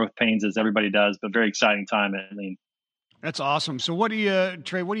going through the growth pains as everybody does, but very exciting time at Lean. That's awesome. So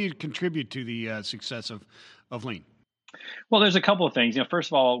Trey, what do you contribute to the success of Lean? Well, there's a couple of things. First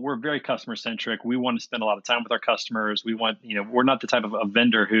of all, we're very customer centric. We want to spend a lot of time with our customers. We want, we're not the type of a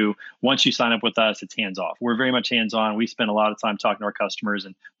vendor who, once you sign up with us, it's hands off. We're very much hands on. We spend a lot of time talking to our customers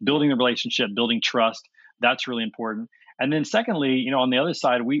and building the relationship, building trust. That's really important. And then secondly, on the other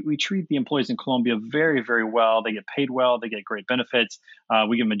side, we treat the employees in Colombia very, very well. They get paid well. They get great benefits.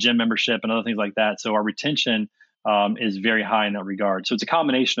 We give them a gym membership and other things like that. So our retention is very high in that regard. So it's a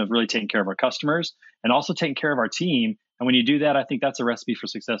combination of really taking care of our customers and also taking care of our team. And when you do that, I think that's a recipe for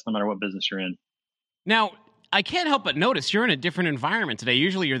success no matter what business you're in. Now, I can't help but notice you're in a different environment today.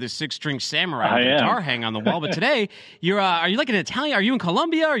 Usually you're the six-string samurai with a guitar hanging on the wall. But today, are you like an Italian? Are you in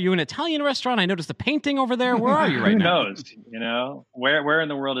Colombia? Are you in an Italian restaurant? I noticed the painting over there. Where are you right now? Who knows? Where in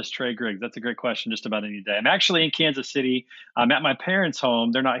the world is Trey Griggs? That's a great question just about any day. I'm actually in Kansas City. I'm at my parents'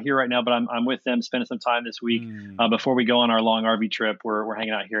 home. They're not here right now, but I'm with them, spending some time this week before we go on our long RV trip. We're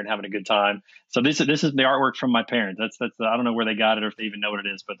hanging out here and having a good time. So this is the artwork from my parents. That's I don't know where they got it or if they even know what it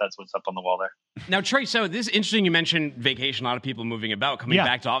is, but that's what's up on the wall there. Now, Trey, so this is interesting. You mentioned vacation, a lot of people moving about, coming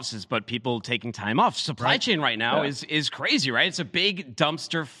back to offices, but people taking time off. Supply chain right now is crazy, right? It's a big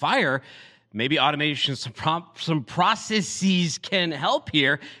dumpster fire. Maybe automation, some processes can help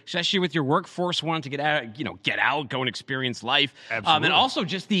here, especially with your workforce wanting to get out, go and experience life. Absolutely. And also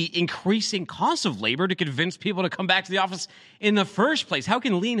just the increasing cost of labor to convince people to come back to the office in the first place. How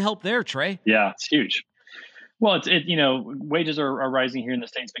can Lean help there, Trey? Yeah, it's huge. Well, wages are rising here in the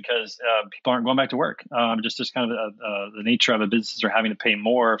States because people aren't going back to work. Just kind of the nature of it, businesses are having to pay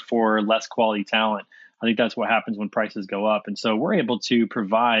more for less quality talent. I think that's what happens when prices go up. And so we're able to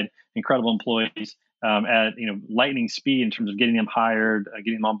provide incredible employees at lightning speed in terms of getting them hired,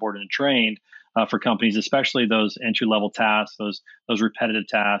 getting them onboarded and trained for companies, especially those entry-level tasks, those repetitive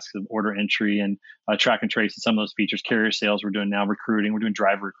tasks of order entry and track and trace and some of those features, carrier sales we're doing now, recruiting, we're doing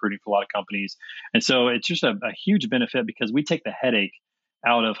driver recruiting for a lot of companies. And so it's just a huge benefit because we take the headache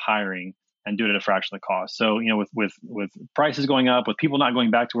out of hiring and do it at a fraction of the cost. So, with prices going up, with people not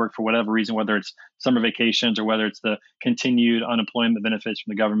going back to work for whatever reason, whether it's summer vacations or whether it's the continued unemployment benefits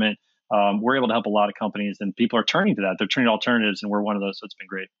from the government, we're able to help a lot of companies and people are turning to that. They're turning to alternatives and we're one of those. So it's been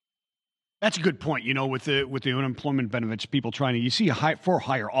great. That's a good point. With the unemployment benefits, people you see for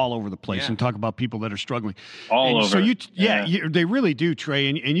hire all over the place and talk about people that are struggling all over. So they really do, Trey,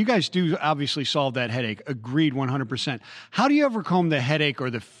 and you guys do obviously solve that headache. Agreed, 100%. How do you overcome the headache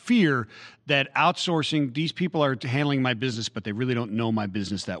or the fear that outsourcing, these people are handling my business, but they really don't know my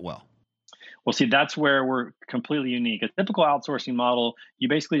business that well? Well, see, that's where we're completely unique. A typical outsourcing model, you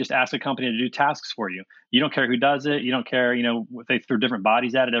basically just ask a company to do tasks for you. You don't care who does it. You don't care, if they throw different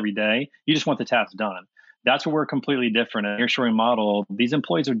bodies at it every day. You just want the task done. That's where we're completely different. In a nearshoring model, these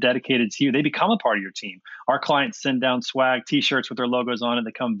employees are dedicated to you. They become a part of your team. Our clients send down swag, T-shirts with their logos on it.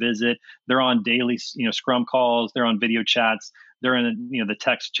 They come visit. They're on daily, Scrum calls. They're on video chats. They're in, the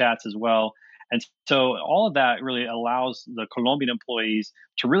text chats as well. And so all of that really allows the Colombian employees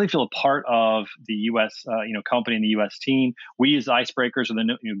to really feel a part of the U.S. Company and the U.S. team. We use icebreakers or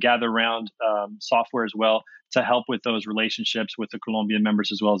the gather around software as well to help with those relationships with the Colombian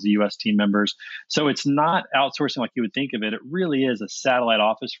members as well as the U.S. team members. So it's not outsourcing like you would think of it. It really is a satellite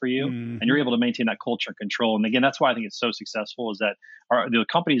office for you, and you're able to maintain that culture and control. And again, that's why I think it's so successful is that the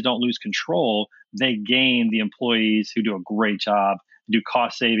companies don't lose control. They gain the employees who do a great job, do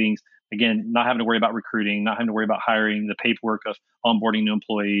cost savings. Again, not having to worry about recruiting, not having to worry about hiring, the paperwork of onboarding new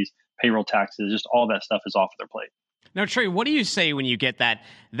employees, payroll taxes, just all that stuff is off their plate. Now, Trey, what do you say when you get that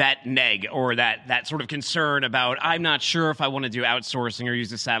neg or that sort of concern about I'm not sure if I want to do outsourcing or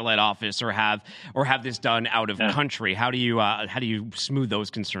use a satellite office or have this done out of country? How do you smooth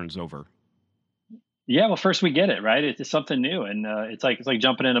those concerns over? Yeah, well, first we get it, right? It's something new, and it's like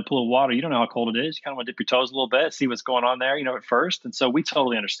jumping in a pool of water. You don't know how cold it is. You kind of want to dip your toes a little bit, see what's going on there, at first. And so we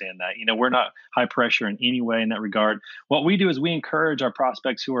totally understand that. We're not high pressure in any way in that regard. What we do is we encourage our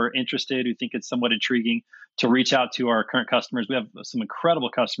prospects who are interested, who think it's somewhat intriguing, to reach out to our current customers. We have some incredible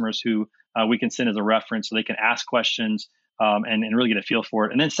customers who we can send as a reference so they can ask questions and really get a feel for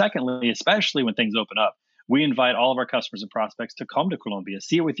it. And then secondly, especially when things open up, we invite all of our customers and prospects to come to Colombia,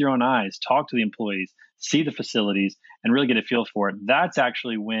 see it with your own eyes, talk to the employees, see the facilities, and really get a feel for it. That's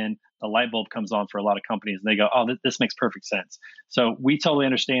actually when the light bulb comes on for a lot of companies. And they go, oh, this makes perfect sense. So we totally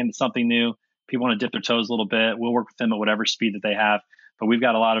understand it's something new. People want to dip their toes a little bit. We'll work with them at whatever speed that they have. But we've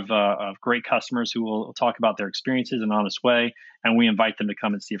got a lot of great customers who will talk about their experiences in an honest way, and we invite them to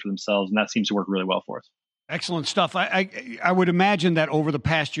come and see it for themselves. And that seems to work really well for us. Excellent stuff. I would imagine that over the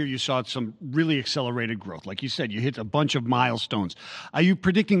past year, you saw some really accelerated growth. Like you said, you hit a bunch of milestones. Are you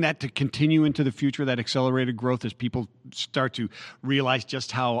predicting that to continue into the future, that accelerated growth, as people start to realize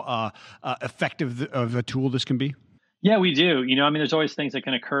just how effective of a tool this can be? Yeah, we do. There's always things that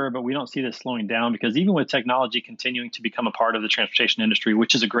can occur, but we don't see this slowing down because even with technology continuing to become a part of the transportation industry,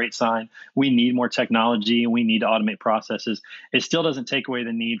 which is a great sign, we need more technology and we need to automate processes. It still doesn't take away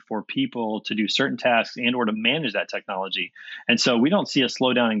the need for people to do certain tasks and or to manage that technology. And so we don't see a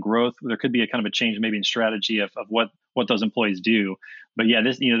slowdown in growth. There could be a kind of a change maybe in strategy of what those employees do. But yeah,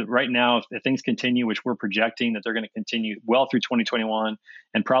 this, right now, if things continue, which we're projecting that they're going to continue well through 2021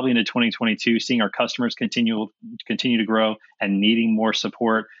 and probably into 2022, seeing our customers continue to grow and needing more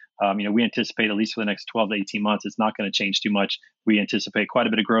support. We anticipate at least for the next 12 to 18 months, it's not going to change too much. We anticipate quite a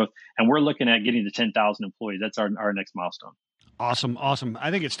bit of growth, and we're looking at getting to 10,000 employees. That's our next milestone. Awesome. I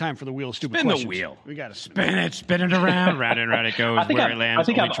think it's time for the wheel of stupid questions. Spin the wheel. We got to spin it around, round and round it goes. I think where it lands. I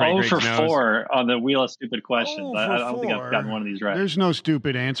think I'm 0 for 4 on the wheel of stupid questions. I don't think I've gotten one of these right. There's no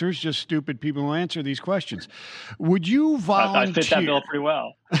stupid answers, just stupid people who answer these questions. Would you volunteer? I fit that bill pretty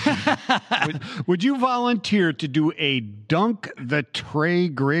well. Would you volunteer to do a dunk the Trey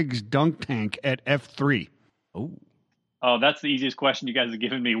Griggs dunk tank at F3? Oh, that's the easiest question you guys have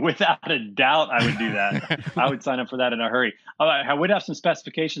given me. Without a doubt, I would do that. I would sign up for that in a hurry. I would have some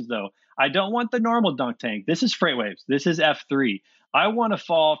specifications, though. I don't want the normal dunk tank. This is FreightWaves. This is F3. I want to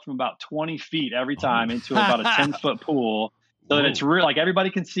fall from about 20 feet every time into about a 10-foot pool so that it's real. Like everybody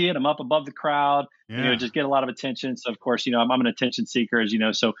can see it. I'm up above the crowd. Yeah. Just get a lot of attention. So, of course, I'm an attention seeker, as you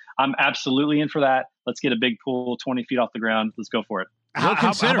know. So I'm absolutely in for that. Let's get a big pool, 20 feet off the ground. Let's go for it. How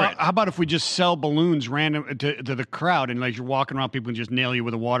about if we just sell balloons random to the crowd, and like you're walking around, people can just nail you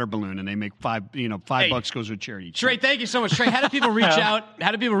with a water balloon, and they make $5 goes to a charity. Trey, thank you so much. Trey, how do people reach out?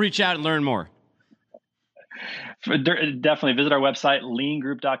 How do people reach out and learn more? Definitely visit our website,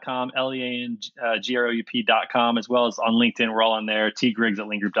 leangroup.com, leangroup.com, as well as on LinkedIn. We're all on there.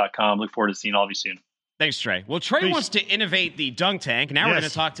 tgriggs@leangroup.com. Look forward to seeing all of you soon. Thanks, Trey. Well, Trey wants to innovate the dunk tank. Now we're going to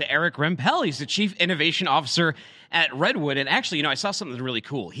talk to Eric Rempel. He's the Chief Innovation Officer at Redwood. And actually, I saw something really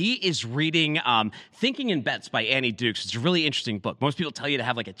cool. He is reading Thinking in Bets by Annie Dukes. It's a really interesting book. Most people tell you to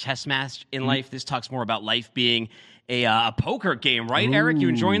have like a chess match in life. This talks more about life being a poker game, right, Eric? You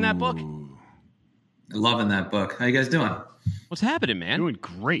enjoying that book? Loving that book. How you guys doing? What's happening, man? Doing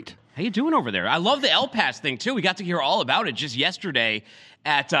great. How you doing over there? I love the El Pass thing, too. We got to hear all about it just yesterday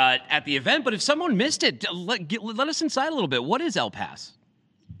at the event. But if someone missed it, let us inside a little bit. What is El Pass?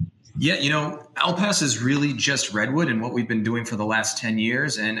 Yeah, El Paso is really just Redwood and what we've been doing for the last 10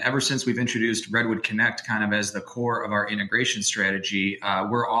 years. And ever since we've introduced Redwood Connect kind of as the core of our integration strategy,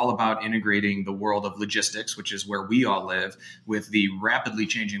 we're all about integrating the world of logistics, which is where we all live, with the rapidly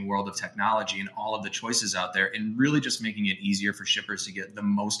changing world of technology and all of the choices out there, and really just making it easier for shippers to get the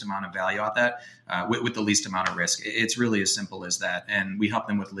most amount of value out that with the least amount of risk. It's really as simple as that. And we help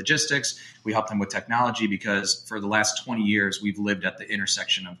them with logistics. We help them with technology because for the last 20 years, we've lived at the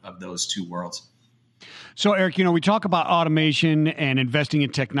intersection of those two worlds. So, Eric, we talk about automation and investing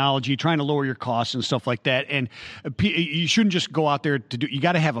in technology, trying to lower your costs and stuff like that. And you shouldn't just go out there you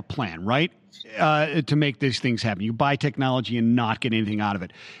got to have a plan, right? To make these things happen. You buy technology and not get anything out of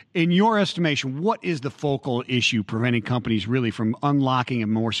it. In your estimation, what is the focal issue preventing companies really from unlocking a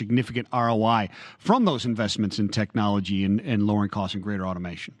more significant ROI from those investments in technology and lowering costs and greater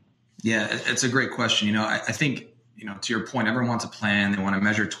automation? Yeah, it's a great question. I think, to your point, everyone wants a plan. They want to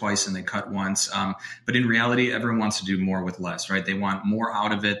measure twice and they cut once. But in reality, everyone wants to do more with less, right? They want more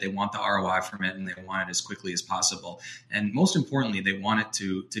out of it. They want the ROI from it, and they want it as quickly as possible. And most importantly, they want it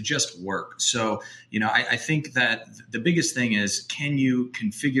to just work. So, I think that the biggest thing is, can you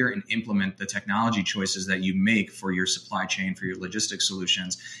configure and implement the technology choices that you make for your supply chain, for your logistics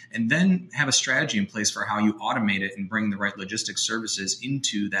solutions, and then have a strategy in place for how you automate it and bring the right logistics services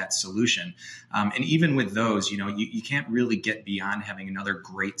into that solution. And even with those, you can't really get beyond having another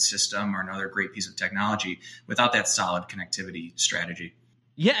great system or another great piece of technology without that solid connectivity strategy.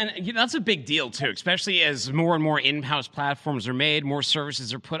 Yeah, and that's a big deal, too, especially as more and more in-house platforms are made, more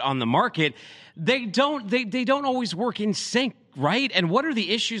services are put on the market. They don't always work in sync, right? And what are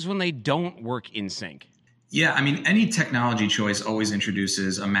the issues when they don't work in sync? Yeah, any technology choice always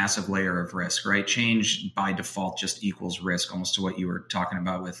introduces a massive layer of risk, right? Change by default just equals risk, almost to what you were talking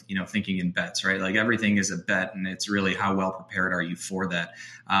about with, thinking in bets, right? Like everything is a bet, and it's really how well prepared are you for that.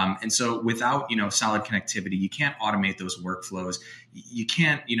 And so without, solid connectivity, you can't automate those workflows. You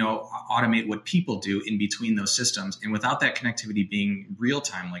can't, automate what people do in between those systems. And without that connectivity being real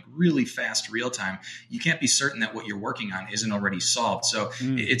time, like really fast real time, you can't be certain that what you're working on isn't already solved. So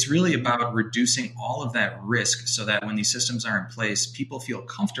it's really about reducing all of that risk so that when these systems are in place, people feel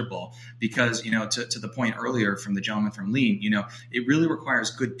comfortable because, to the point earlier from the gentleman from Lean, it really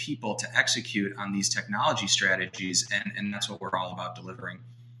requires good people to execute on these technology strategies. And that's what we're all about delivering.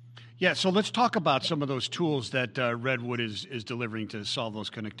 Yeah, so let's talk about some of those tools that Redwood is delivering to solve those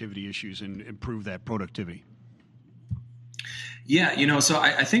connectivity issues and improve that productivity. Yeah, so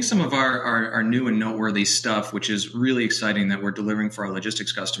I think some of our new and noteworthy stuff, which is really exciting that we're delivering for our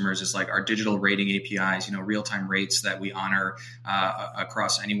logistics customers, is like our digital rating APIs, real-time rates that we honor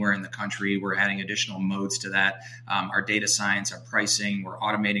across anywhere in the country. We're adding additional modes to that. Our data science, our pricing, we're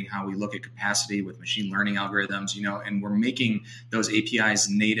automating how we look at capacity with machine learning algorithms, and we're making those APIs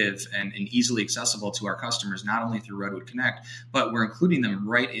native and easily accessible to our customers, not only through Redwood Connect, but we're including them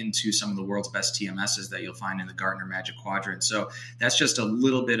right into some of the world's best TMSs that you'll find in the Gartner Magic Quadrant. So that's just a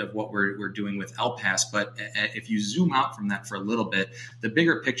little bit of what we're doing with El Paso. But if you zoom out from that for a little bit, the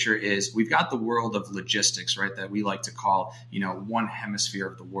bigger picture is we've got the world of logistics, right, that we like to call, one hemisphere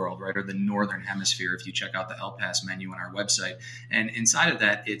of the world, right, or the northern hemisphere if you check out the El Paso menu on our website. And inside of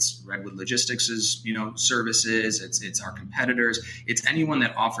that, it's Redwood Logistics' services, it's our competitors, it's anyone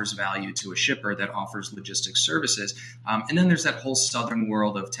that offers value to a shipper that offers logistics services. And then there's that whole southern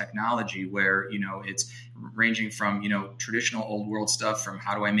world of technology where, it's ranging from, traditional old world stuff from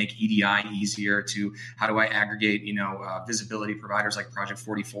how do I make EDI easier to how do I aggregate, visibility providers like Project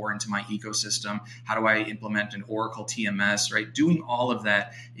 44 into my ecosystem? How do I implement an Oracle TMS, right? Doing all of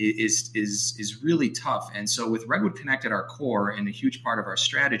that is really tough. And so with Redwood Connect at our core and a huge part of our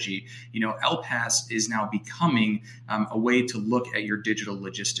strategy, El Paso is now becoming a way to look at your digital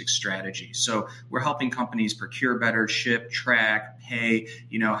logistics strategy. So we're helping companies procure better, ship, track, pay,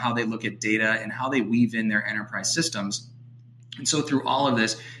 how they look at data and how they weave in their enterprise systems. And so through all of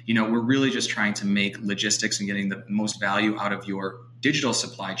this, we're really just trying to make logistics and getting the most value out of your digital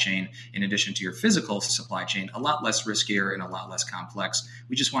supply chain in addition to your physical supply chain a lot less riskier and a lot less complex.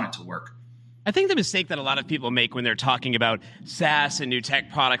 We just want it to work. I think the mistake that a lot of people make when they're talking about SaaS and new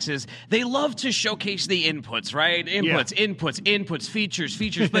tech products is they love to showcase the inputs, right? Inputs,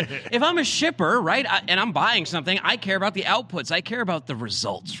 features. But if I'm a shipper, right, and I'm buying something, I care about the outputs. I care about the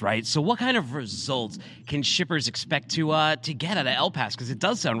results, right? So what kind of results can shippers expect to get out of El Paso? Because it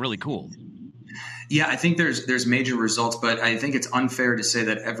does sound really cool. Yeah, I think there's major results, but I think it's unfair to say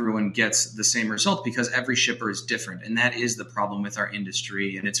that everyone gets the same result because every shipper is different. And that is the problem with our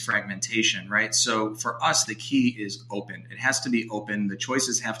industry and its fragmentation, right? So for us, the key is open. It has to be open. The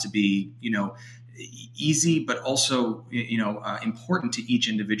choices have to be, easy, but also important to each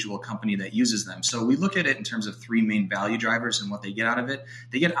individual company that uses them. So we look at it in terms of three main value drivers and what they get out of it.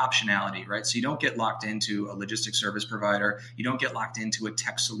 They get optionality, right? So you don't get locked into a logistics service provider. You don't get locked into a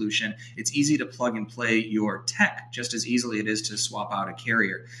tech solution. It's easy to plug and play your tech just as easily it is to swap out a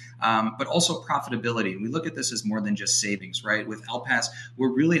carrier. But also profitability. And we look at this as more than just savings, right? With LPass,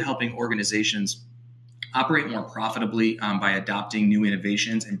 we're really helping organizations operate more profitably by adopting new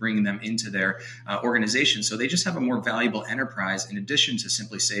innovations and bringing them into their organization. So they just have a more valuable enterprise in addition to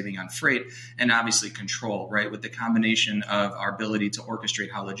simply saving on freight and obviously control, right? With the combination of our ability to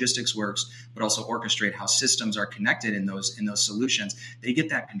orchestrate how logistics works, but also orchestrate how systems are connected in those solutions, they get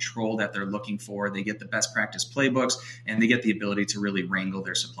that control that they're looking for. They get the best practice playbooks, and they get the ability to really wrangle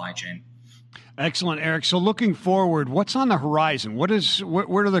their supply chain. Excellent, Eric. So looking forward, what's on the horizon? What are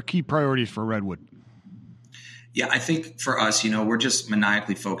the key priorities for Redwood? Yeah, I think for us, we're just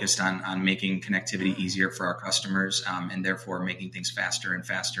maniacally focused on making connectivity easier for our customers, and therefore making things faster and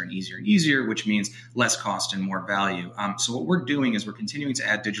faster and easier, which means less cost and more value. So what we're doing is we're continuing to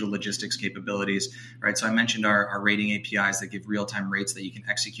add digital logistics capabilities, right? So I mentioned our rating APIs that give real-time rates that you can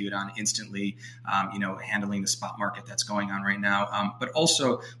execute on instantly, handling the spot market that's going on right now. But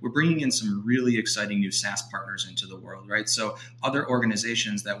also we're bringing in some really exciting new SaaS partners into the world, right? So other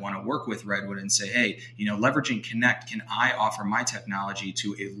organizations that want to work with Redwood and say, hey, leveraging Connect, can I offer my technology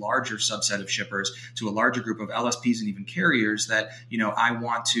to a larger subset of shippers, to a larger group of LSPs and even carriers that, I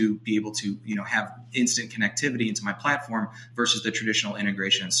want to be able to, have instant connectivity into my platform versus the traditional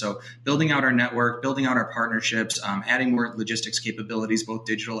integration. So building out our network, building out our partnerships, adding more logistics capabilities, both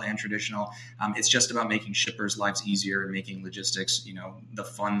digital and traditional. It's just about making shippers' lives easier and making logistics, the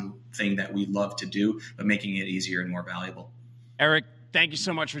fun thing that we love to do, but making it easier and more valuable. Eric, thank you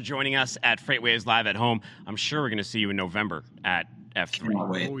so much for joining us at FreightWaves Live at Home. I'm sure we're going to see you in November at F3. Cannot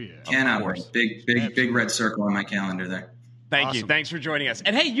wait. Oh, yeah. Cannot wait. Big red circle on my calendar there. Thank you. Thanks for joining us.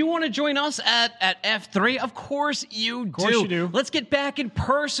 And hey, you want to join us at F3? Of course you do. Of course you do. Let's get back in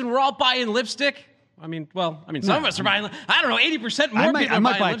person. We're all buying lipstick. Some of us are buying, 80% more people I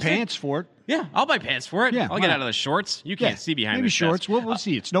might buy buy lipstick. pants for it. Yeah, I'll buy pants for it. Yeah, I'll get out of the shorts. You can't see behind maybe the shorts. We'll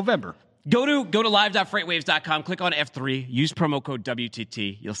see. It's November. Go to live.freightwaves.com, click on F3, use promo code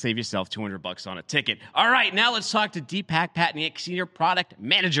WTT. You'll save yourself $200 on a ticket. All right, now let's talk to Deepak Patnaik, Senior Product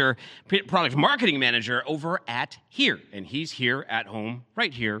Marketing Manager over at Here. And he's here at home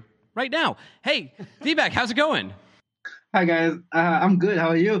right here, right now. Hey, Deepak, how's it going? Hi, guys. I'm good. How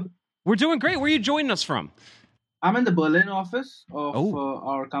are you? We're doing great. Where are you joining us from? I'm in the Berlin office of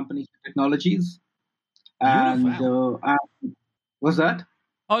our company, Technologies. And what's that?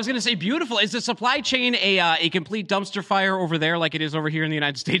 I was going to say beautiful. Is the supply chain a complete dumpster fire over there like it is over here in the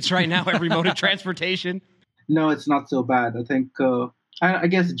United States right now, every mode of transportation? No, it's not so bad. I think, I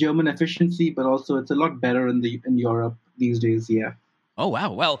guess German efficiency, but also it's a lot better in Europe these days, yeah. Oh,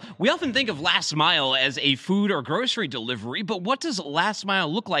 wow. Well, we often think of last mile as a food or grocery delivery, but what does last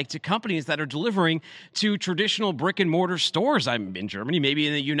mile look like to companies that are delivering to traditional brick and mortar stores? I'm in Germany, maybe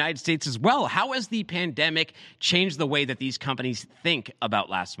in the United States as well. How has the pandemic changed the way that these companies think about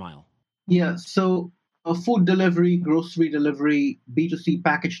last mile? Yeah, so food delivery, grocery delivery, B2C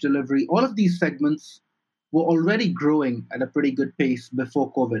package delivery, all of these segments were already growing at a pretty good pace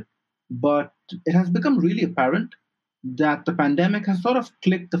before COVID. But it has become really apparent that the pandemic has sort of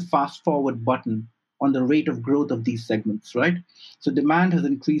clicked the fast forward button on the rate of growth of these segments, right? So demand has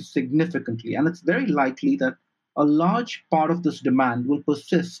increased significantly, and it's very likely that a large part of this demand will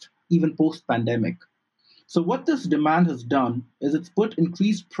persist even post-pandemic. So what this demand has done is it's put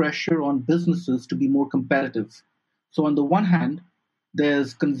increased pressure on businesses to be more competitive. So on the one hand,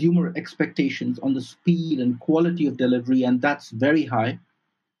 there's consumer expectations on the speed and quality of delivery, and that's very high.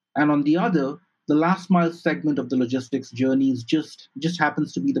 And on the other, the last mile segment of the logistics journeys just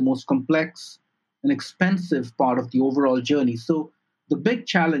happens to be the most complex and expensive part of the overall journey. So the big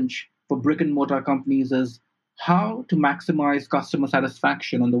challenge for brick and mortar companies is how to maximize customer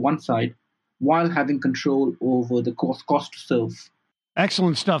satisfaction on the one side while having control over the cost to serve.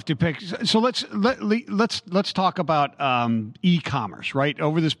 Excellent stuff, Deepak. So let's talk about e-commerce, right?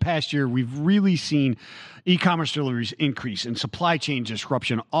 Over this past year, we've really seen e-commerce deliveries increase and supply chain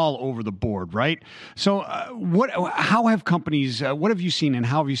disruption all over the board, right? So what have you seen, and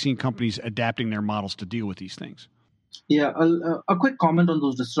how have you seen companies adapting their models to deal with these things? Yeah, a quick comment on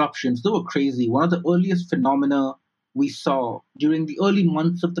those disruptions. They were crazy. One of the earliest phenomena we saw during the early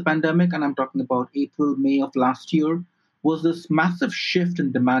months of the pandemic, and I'm talking about April, May of last year, was this massive shift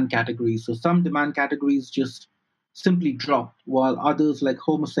in demand categories. So some demand categories just simply dropped, while others like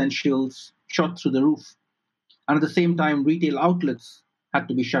home essentials shot through the roof. And at the same time, retail outlets had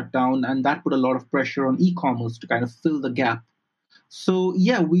to be shut down, and that put a lot of pressure on e-commerce to kind of fill the gap. So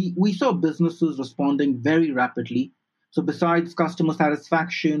yeah, we saw businesses responding very rapidly. So besides customer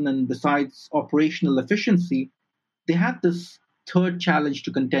satisfaction and besides operational efficiency, they had this third challenge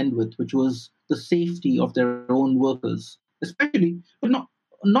to contend with, which was the safety of their own workers, especially, but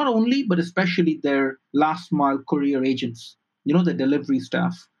not only, but especially their last mile courier agents, the delivery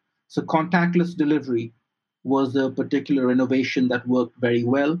staff. So contactless delivery was a particular innovation that worked very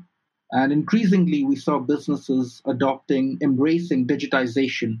well. And increasingly, we saw businesses embracing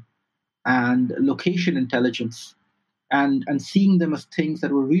digitization and location intelligence and seeing them as things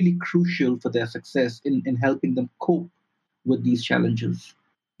that were really crucial for their success in helping them cope with these challenges.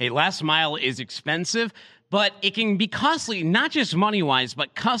 Hey, last mile is expensive, but it can be costly, not just money-wise,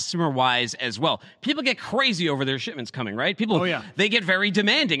 but customer-wise as well. People get crazy over their shipments coming, right? They get very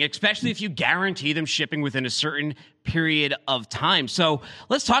demanding, especially if you guarantee them shipping within a certain period of time. So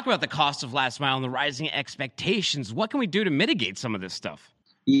let's talk about the cost of last mile and the rising expectations. What can we do to mitigate some of this stuff?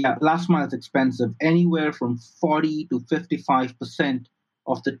 Yeah, last mile is expensive, anywhere from 40 to 55%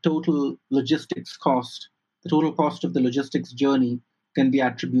 of the total logistics cost. The total cost of the logistics journey can be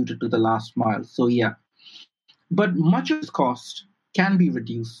attributed to the last mile. So yeah, but much of this cost can be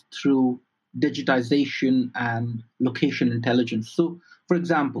reduced through digitization and location intelligence. So for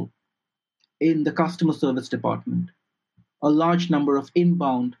example, in the customer service department, a large number of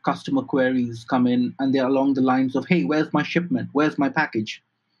inbound customer queries come in, and they're along the lines of, hey, where's my shipment? Where's my package?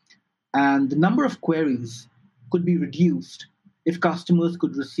 And the number of queries could be reduced if customers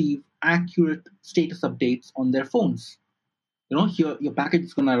could receive accurate status updates on their phones. Your package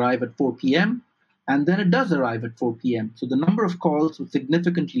is going to arrive at 4 p.m., and then it does arrive at 4 p.m. So the number of calls would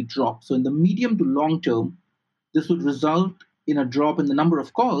significantly drop. So in the medium to long term, this would result in a drop in the number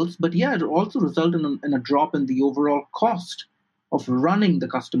of calls, but yeah, it would also result in a drop in the overall cost of running the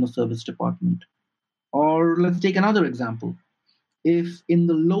customer service department. Or let's take another example. If in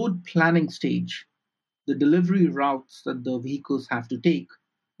the load planning stage, the delivery routes that the vehicles have to take,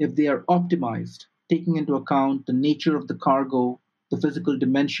 if they are optimized, taking into account the nature of the cargo, the physical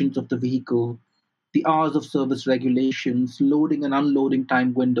dimensions of the vehicle, the hours of service regulations, loading and unloading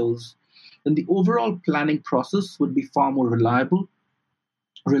time windows, then the overall planning process would be far more reliable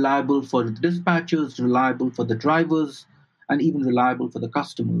for the dispatchers, reliable for the drivers, and even reliable for the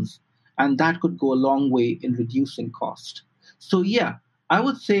customers. And that could go a long way in reducing cost. So yeah, I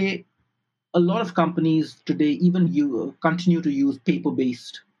would say a lot of companies today even continue to use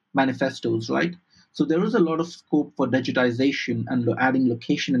paper-based manifestos, right? So there is a lot of scope for digitization and adding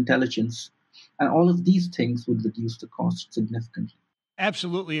location intelligence, and all of these things would reduce the cost significantly.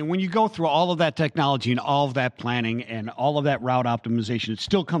 Absolutely. And when you go through all of that technology and all of that planning and all of that route optimization, it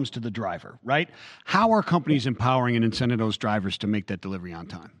still comes to the driver, right? How are companies empowering and incenting those drivers to make that delivery on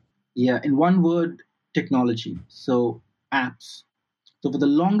time? Yeah, in one word, technology. So apps. So for the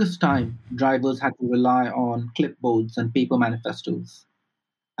longest time, drivers had to rely on clipboards and paper manifestos,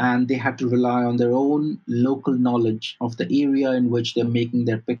 and they had to rely on their own local knowledge of the area in which they're making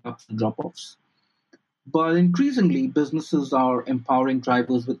their pickups and drop-offs. But increasingly, businesses are empowering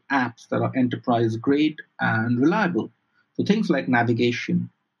drivers with apps that are enterprise grade and reliable. So things like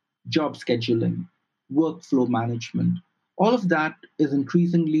navigation, job scheduling, workflow management, all of that is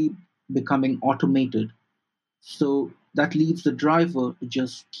increasingly becoming automated. So that leaves the driver to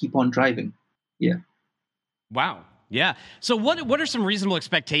just keep on driving. Yeah. Wow. Yeah. So what are some reasonable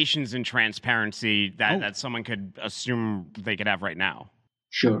expectations in transparency that someone could assume they could have right now?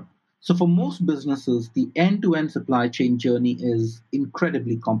 Sure. So for most businesses, the end-to-end supply chain journey is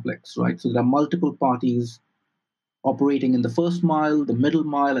incredibly complex, right? So there are multiple parties operating in the first mile, the middle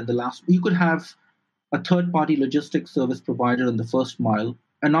mile, and the last. You could have a third-party logistics service provider in the first mile,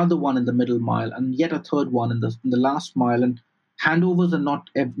 another one in the middle mile, and yet a third one in the last mile. And handovers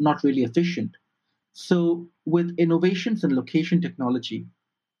are not really efficient. So with innovations in location technology,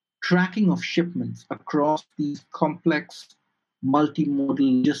 tracking of shipments across these complex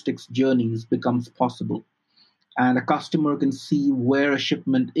multimodal logistics journeys becomes possible. And a customer can see where a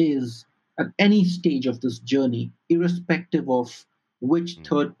shipment is at any stage of this journey, irrespective of which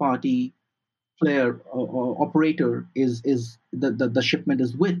third party player or operator is the shipment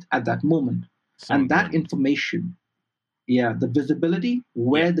is with at that moment. So and important. That information, the visibility,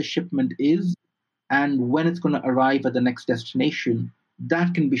 where the shipment is and when it's going to arrive at the next destination,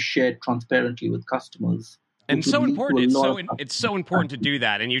 that can be shared transparently with customers. And so important. important. It's so important to do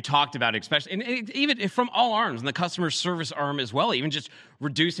that. And you talked about it, especially, and even from all arms and the customer service arm as well, even just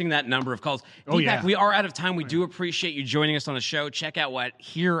reducing that number of calls. Deepak, we are out of time. We do appreciate you joining us on the show. Check out what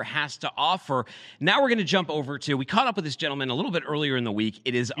Here has to offer. Now we're going to jump over to, we caught up with this gentleman a little bit earlier in the week.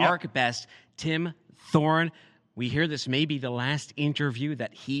 It is ARC Best, Tim Thorne. We hear this may be the last interview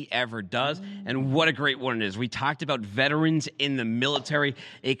that he ever does, and what a great one it is. We talked about veterans in the military,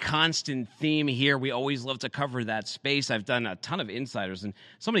 a constant theme here. We always love to cover that space. I've done a ton of insiders, and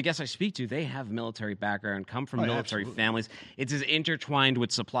so many guests I speak to, they have military background, come from military families. It's as intertwined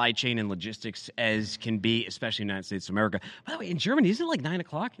with supply chain and logistics as can be, especially in the United States of America. By the way, in Germany, isn't it like 9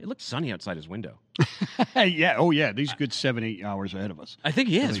 o'clock? It looks sunny outside his window. Yeah. Oh, yeah. These good 7-8 hours ahead of us. I think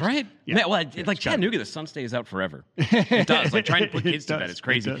he is, right? Yeah. Man, well, like Chattanooga, the sun stays out forever. It does. Like trying to put kids to bed. It's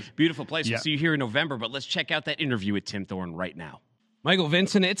crazy. Beautiful place. We'll see you here in November, but let's check out that interview with Tim Thorne right now. Michael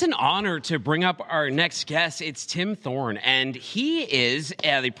Vincent, it's an honor to bring up our next guest. It's Tim Thorne, and he is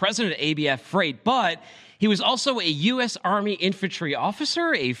the president of ABF Freight, but he was also a U.S. Army infantry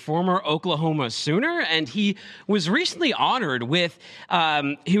officer, a former Oklahoma Sooner, and he was recently honored with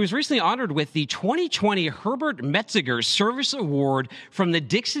the 2020 Herbert Metziger Service Award from the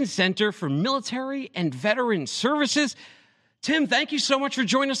Dixon Center for Military and Veteran Services. Tim, thank you so much for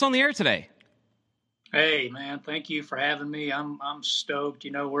joining us on the air today. Hey, man, thank you for having me. I'm stoked.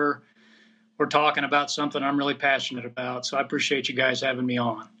 You know, we're talking about something I'm really passionate about, so I appreciate you guys having me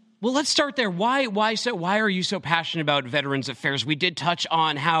on. Well, let's start there. Why are you so passionate about veterans affairs? We did touch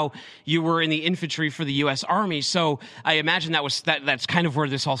on how you were in the infantry for the U.S. Army, so I imagine that's kind of where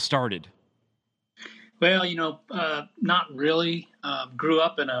this all started. Well, you know, not really. Grew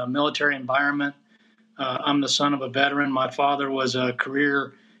up in a military environment. I'm the son of a veteran. My father was a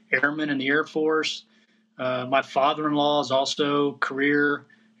career airman in the Air Force. My father-in-law is also career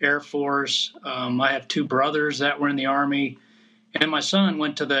Air Force. I have two brothers that were in the Army. And my son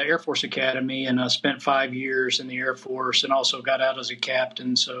went to the Air Force Academy and spent 5 years in the Air Force and also got out as a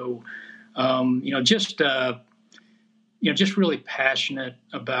captain. So, just really passionate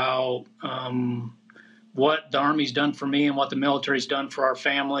about what the Army's done for me and what the military's done for our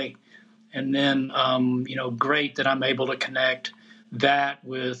family. And then, great that I'm able to connect that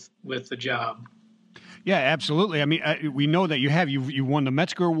with the job. Yeah, absolutely. I mean, we know that you won the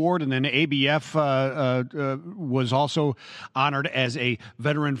Metzger Award, and then ABF was also honored as a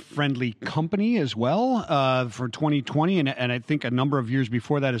veteran-friendly company as well for 2020, and I think a number of years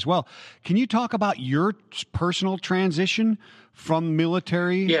before that as well. Can you talk about your personal transition from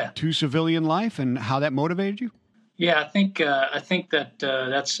military to civilian life and how that motivated you? Yeah, I think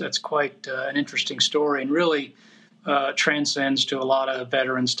that's quite an interesting story, and really transcends to a lot of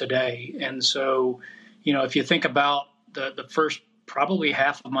veterans today. And so, you know, if you think about the first probably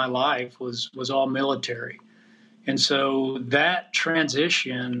half of my life was all military. And so that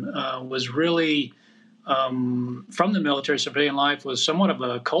transition was really from the military civilian life was somewhat of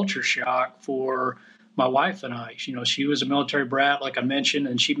a culture shock for my wife and I. You know, she was a military brat, like I mentioned,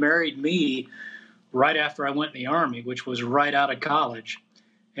 and she married me right after I went in the Army, which was right out of college.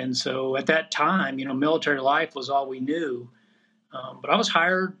 And so at that time, you know, military life was all we knew. But I was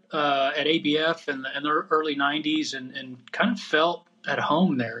hired at ABF in the early 90s and kind of felt at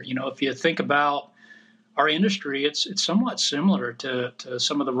home there. You know, if you think about our industry, it's somewhat similar to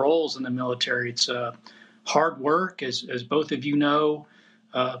some of the roles in the military. It's hard work, as both of you know,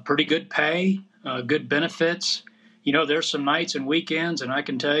 pretty good pay, good benefits. You know, there's some nights and weekends, and I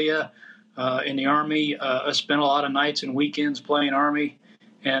can tell you in the Army, I spent a lot of nights and weekends playing Army.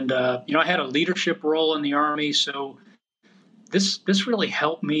 And, I had a leadership role in the Army, so this really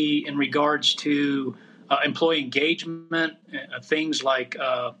helped me in regards to employee engagement, things like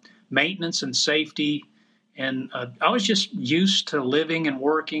maintenance and safety. And I was just used to living and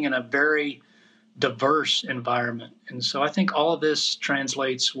working in a very diverse environment. And so I think all of this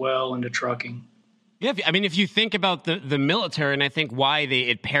translates well into trucking. Yeah, I mean, if you think about the military, and I think why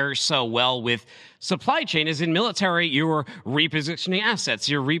it pairs so well with supply chain is in military, you're repositioning assets,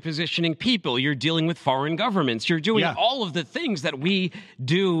 you're repositioning people, you're dealing with foreign governments, you're doing all of the things that we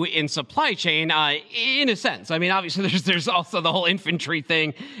do in supply chain, in a sense. I mean, obviously, there's also the whole infantry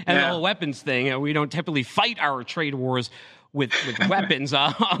thing and the whole weapons thing. We don't typically fight our trade wars with weapons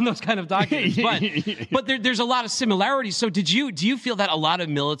on those kind of documents, but there's a lot of similarities. So do you feel that a lot of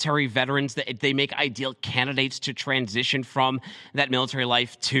military veterans, that they make ideal candidates to transition from that military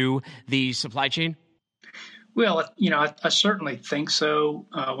life to the supply chain? Well, I certainly think so.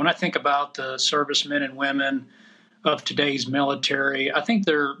 When I think about the servicemen and women of today's military, I think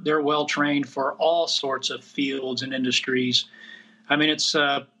they're well trained for all sorts of fields and industries. I mean, it's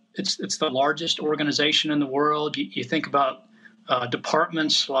it's the largest organization in the world. You think about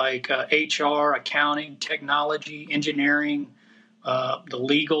departments like HR, accounting, technology, engineering, the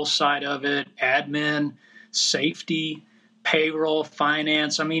legal side of it, admin, safety, payroll,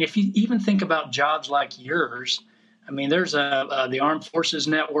 finance. I mean, if you even think about jobs like yours, I mean, there's the Armed Forces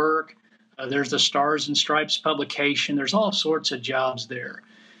Network, there's the Stars and Stripes publication. There's all sorts of jobs there.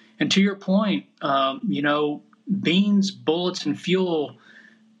 And to your point, beans, bullets, and fuel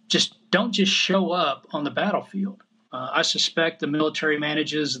don't just show up on the battlefield. I suspect the military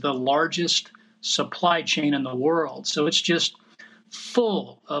manages the largest supply chain in the world. So it's just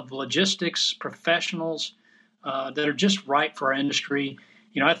full of logistics professionals that are just right for our industry.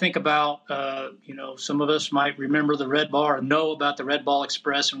 I think about, some of us might remember the Red Ball or know about the Red Ball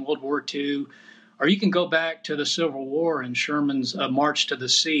Express in World War II, or you can go back to the Civil War and Sherman's March to the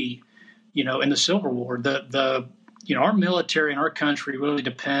Sea. In the Civil War, our military and our country really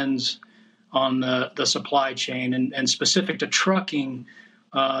depends on the supply chain, and specific to trucking,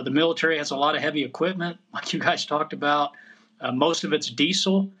 the military has a lot of heavy equipment, like you guys talked about. Most of it's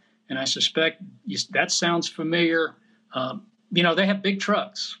diesel, and I suspect that sounds familiar. They have big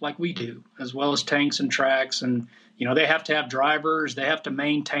trucks like we do, as well as tanks and tracks, and they have to have drivers, they have to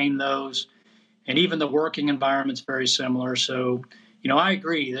maintain those, and even the working environment's very similar. So, I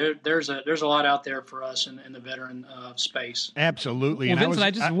agree. There's a lot out there for us in the veteran space. Absolutely. Well,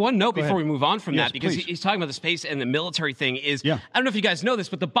 Vincent, one note before we move on from Yes, that, because please. he's talking about the space and the military thing is, I don't know if you guys know this,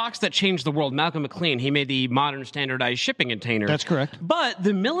 but the box that changed the world, Malcolm McLean, he made the modern standardized shipping container. That's correct. But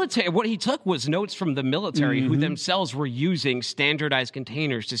the military, what he took was notes from the military who themselves were using standardized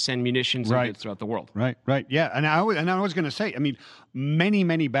containers to send munitions and goods throughout the world. Right. Yeah. And I was going to say, I mean,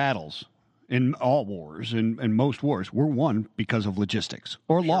 many battles in all wars and most wars were won because of logistics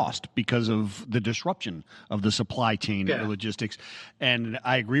or lost because of the disruption of the supply chain or logistics. And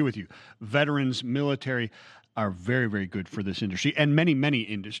I agree with you. Veterans, military are very, very good for this industry and many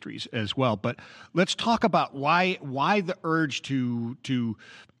industries as well. But let's talk about why the urge to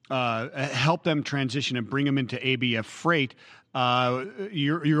help them transition and bring them into ABF Freight.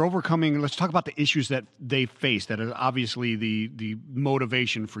 You're overcoming. Let's talk about the issues that they face. That is obviously the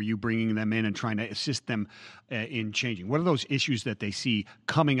motivation for you bringing them in and trying to assist them in changing. What are those issues that they see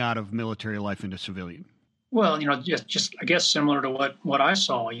coming out of military life into civilian? Well, just I guess similar to what I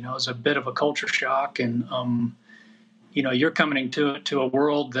saw. As a bit of a culture shock, and you're coming into a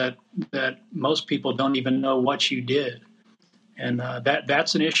world that most people don't even know what you did, and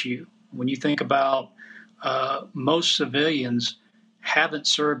that's an issue when you think about. Most civilians haven't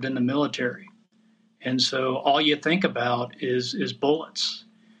served in the military. And so all you think about is bullets.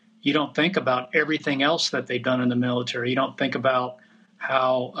 You don't think about everything else that they've done in the military. You don't think about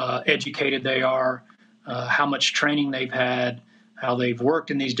how educated they are, how much training they've had, how they've worked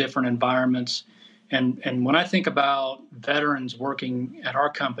in these different environments. And when I think about veterans working at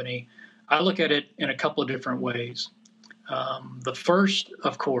our company, I look at it in a couple of different ways. The first,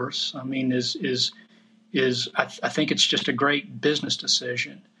 of course, is I think it's just a great business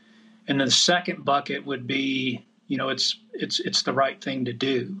decision. And the second bucket would be, it's the right thing to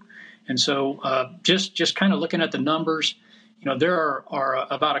do. And so just kind of looking at the numbers, there are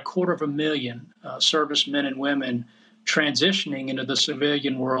about 250,000 servicemen and women transitioning into the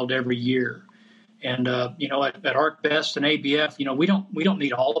civilian world every year. And, at ArcBest and ABF, we don't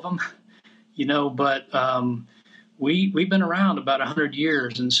need all of them, but we've been around about 100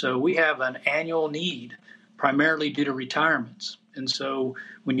 years. And so we have an annual need primarily due to retirements. And so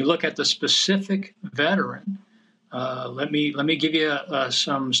when you look at the specific veteran, let me give you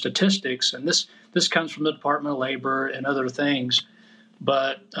some statistics. And this comes from the Department of Labor and other things.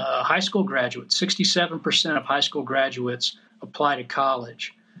 But high school graduates, 67% of high school graduates apply to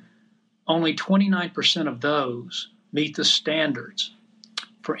college. Only 29% of those meet the standards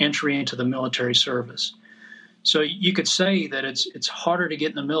for entry into the military service. So you could say that it's harder to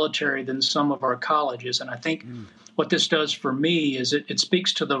get in the military than some of our colleges. And I think what this does for me is it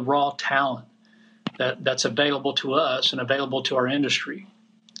speaks to the raw talent that's available to us and available to our industry.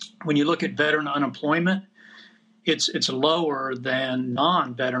 When you look at veteran unemployment, it's lower than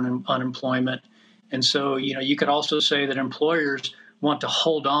non-veteran unemployment. And so, you could also say that employers want to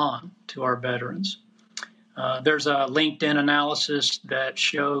hold on to our veterans. There's a LinkedIn analysis that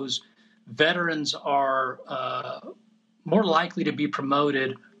shows veterans are more likely to be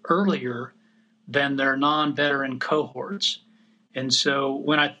promoted earlier than their non-veteran cohorts. And so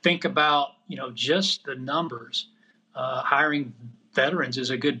when I think about, just the numbers, hiring veterans is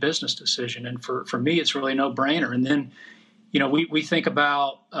a good business decision. And for me, it's really no brainer. And then, we think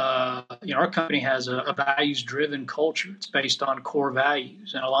about, our company has a values-driven culture. It's based on core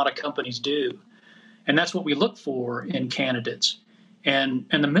values, and a lot of companies do. And that's what we look for in candidates. And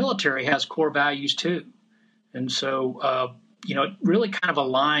the military has core values too. And so, it really kind of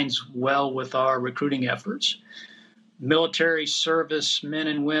aligns well with our recruiting efforts. Military service men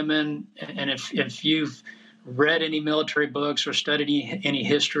and women, and if you've read any military books or studied any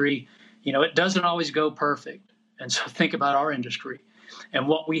history, it doesn't always go perfect. And so think about our industry and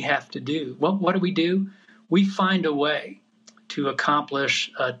what we have to do. What do? We find a way to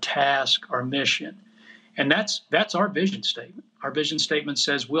accomplish a task or mission. And that's our vision statement. Our vision statement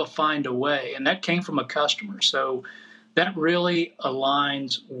says we'll find a way, and that came from a customer. So that really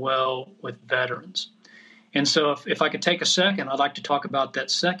aligns well with veterans. And so if I could take a second, I'd like to talk about that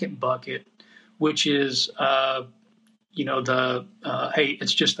second bucket, which is, hey,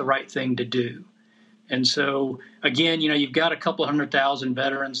 it's just the right thing to do. And so, again, you've got a couple 100,000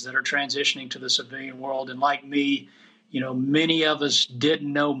 veterans that are transitioning to the civilian world. And like me, many of us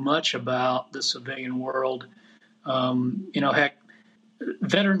didn't know much about the civilian world. Heck,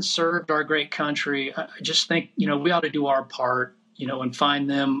 veterans served our great country. I just think, we ought to do our part, and find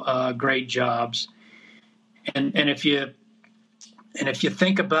them great jobs. And if you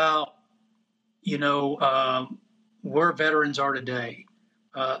think about, where veterans are today,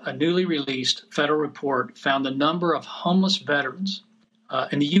 a newly released federal report found the number of homeless veterans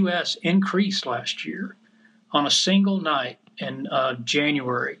in the U.S. increased last year on a single night in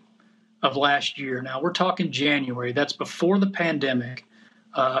January of last year. Now we're talking January. That's before the pandemic,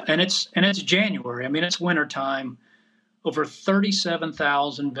 and it's January. I mean, it's wintertime. Over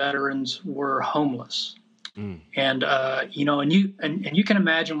 37,000 veterans were homeless. And you can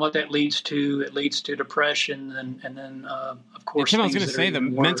imagine what that leads to. It leads to depression, and then of course. Tim, I was going to say the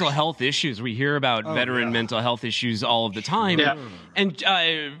mental health issues. We hear about veteran mental health issues all of the time. Yeah. And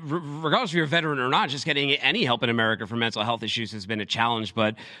regardless if you're a veteran or not, just getting any help in America for mental health issues has been a challenge.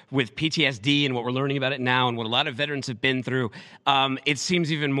 But with PTSD and what we're learning about it now, and what a lot of veterans have been through, it seems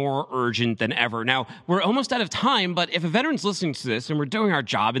even more urgent than ever. Now we're almost out of time, but if a veteran's listening to this and we're doing our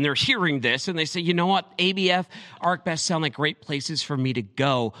job and they're hearing this and they say, you know what, ABF, ArcBest sound like great places for me to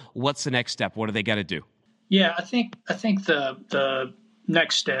go. What's the next step? What do they got to do? Yeah, I think the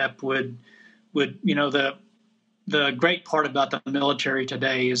next step would the great part about the military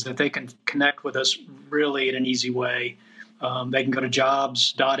today is that they can connect with us really in an easy way. They can go to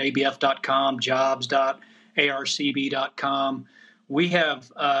jobs.abf.com, jobs.arcb.com. We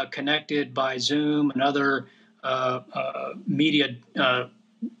have connected by Zoom and other media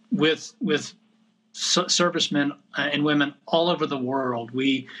with servicemen and women all over the world.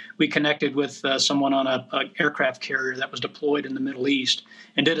 We connected with someone on a aircraft carrier that was deployed in the Middle East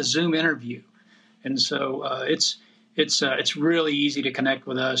and did a Zoom interview. And so it's really easy to connect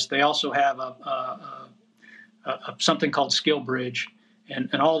with us. They also have something called Skill Bridge,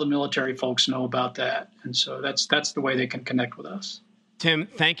 and all the military folks know about that. And so that's the way they can connect with us. Tim,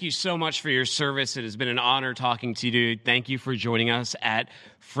 thank you so much for your service. It has been an honor talking to you. Thank you for joining us at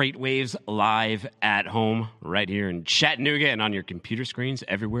FreightWaves Live at Home right here in Chattanooga and on your computer screens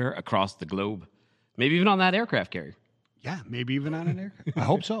everywhere across the globe. Maybe even on that aircraft carrier. Yeah, maybe even on an aircraft. I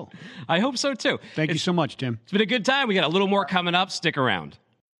hope so. I hope so, too. Thank you so much, Tim. It's been a good time. We got a little more coming up. Stick around.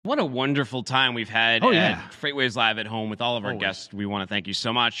 What a wonderful time we've had at FreightWaves Live at Home with all of our guests. We want to thank you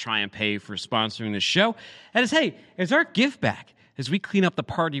so much. Try and Pay for sponsoring the show. And as our gift back, as we clean up the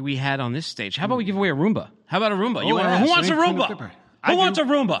party we had on this stage, how about we give away a Roomba? How about a Roomba? Who wants a Roomba? Who wants a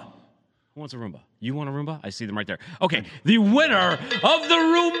Roomba? Who wants a Roomba? You want a Roomba? I see them right there. Okay, the winner of the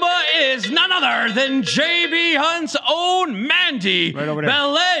Roomba is none other than J.B. Hunt's own Mandy right over there.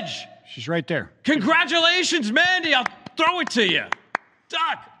 Beledge. She's right there. Congratulations, Mandy. I'll throw it to you.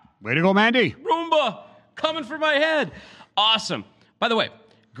 Doc. Way to go, Mandy. Roomba coming for my head. Awesome. By the way,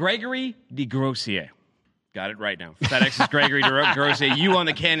 Gregory DeGrossier. Got it right now. FedEx's Gregory DeGrossier. You on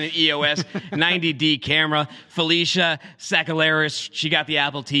the Canon EOS 90D camera. Felicia Sakalaris, she got the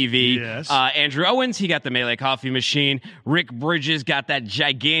Apple TV. Yes. Andrew Owens, he got the Melee coffee machine. Rick Bridges got that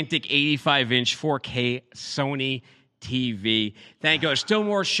gigantic 85-inch 4K Sony TV. Thank you. There's still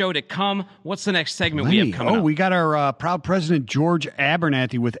more show to come. What's the next segment we have coming up? We got our proud president, George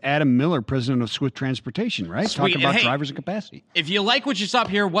Abernathy, with Adam Miller, president of Swift Transportation, right? Sweet. Talking about drivers and capacity. If you like what you saw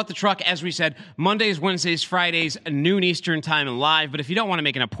here, What the Truck, as we said, Mondays, Wednesdays, Fridays, noon Eastern time and live. But if you don't want to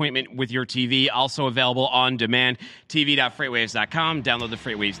make an appointment with your TV, also available on demand, tv.freightwaves.com. Download the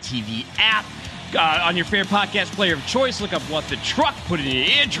FreightWaves TV app. On your favorite podcast player of choice, look up What the Truck, put it in your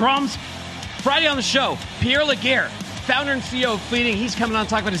eardrums. Friday on the show, Pierre Laguerre, founder and CEO of Fleeting. He's coming on to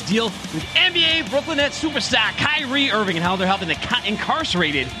talk about his deal with NBA Brooklyn Nets superstar Kyrie Irving and how they're helping the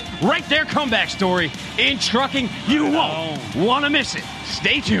incarcerated write their comeback story in trucking. You won't want to miss it.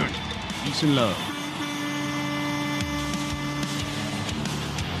 Stay tuned. Peace and love.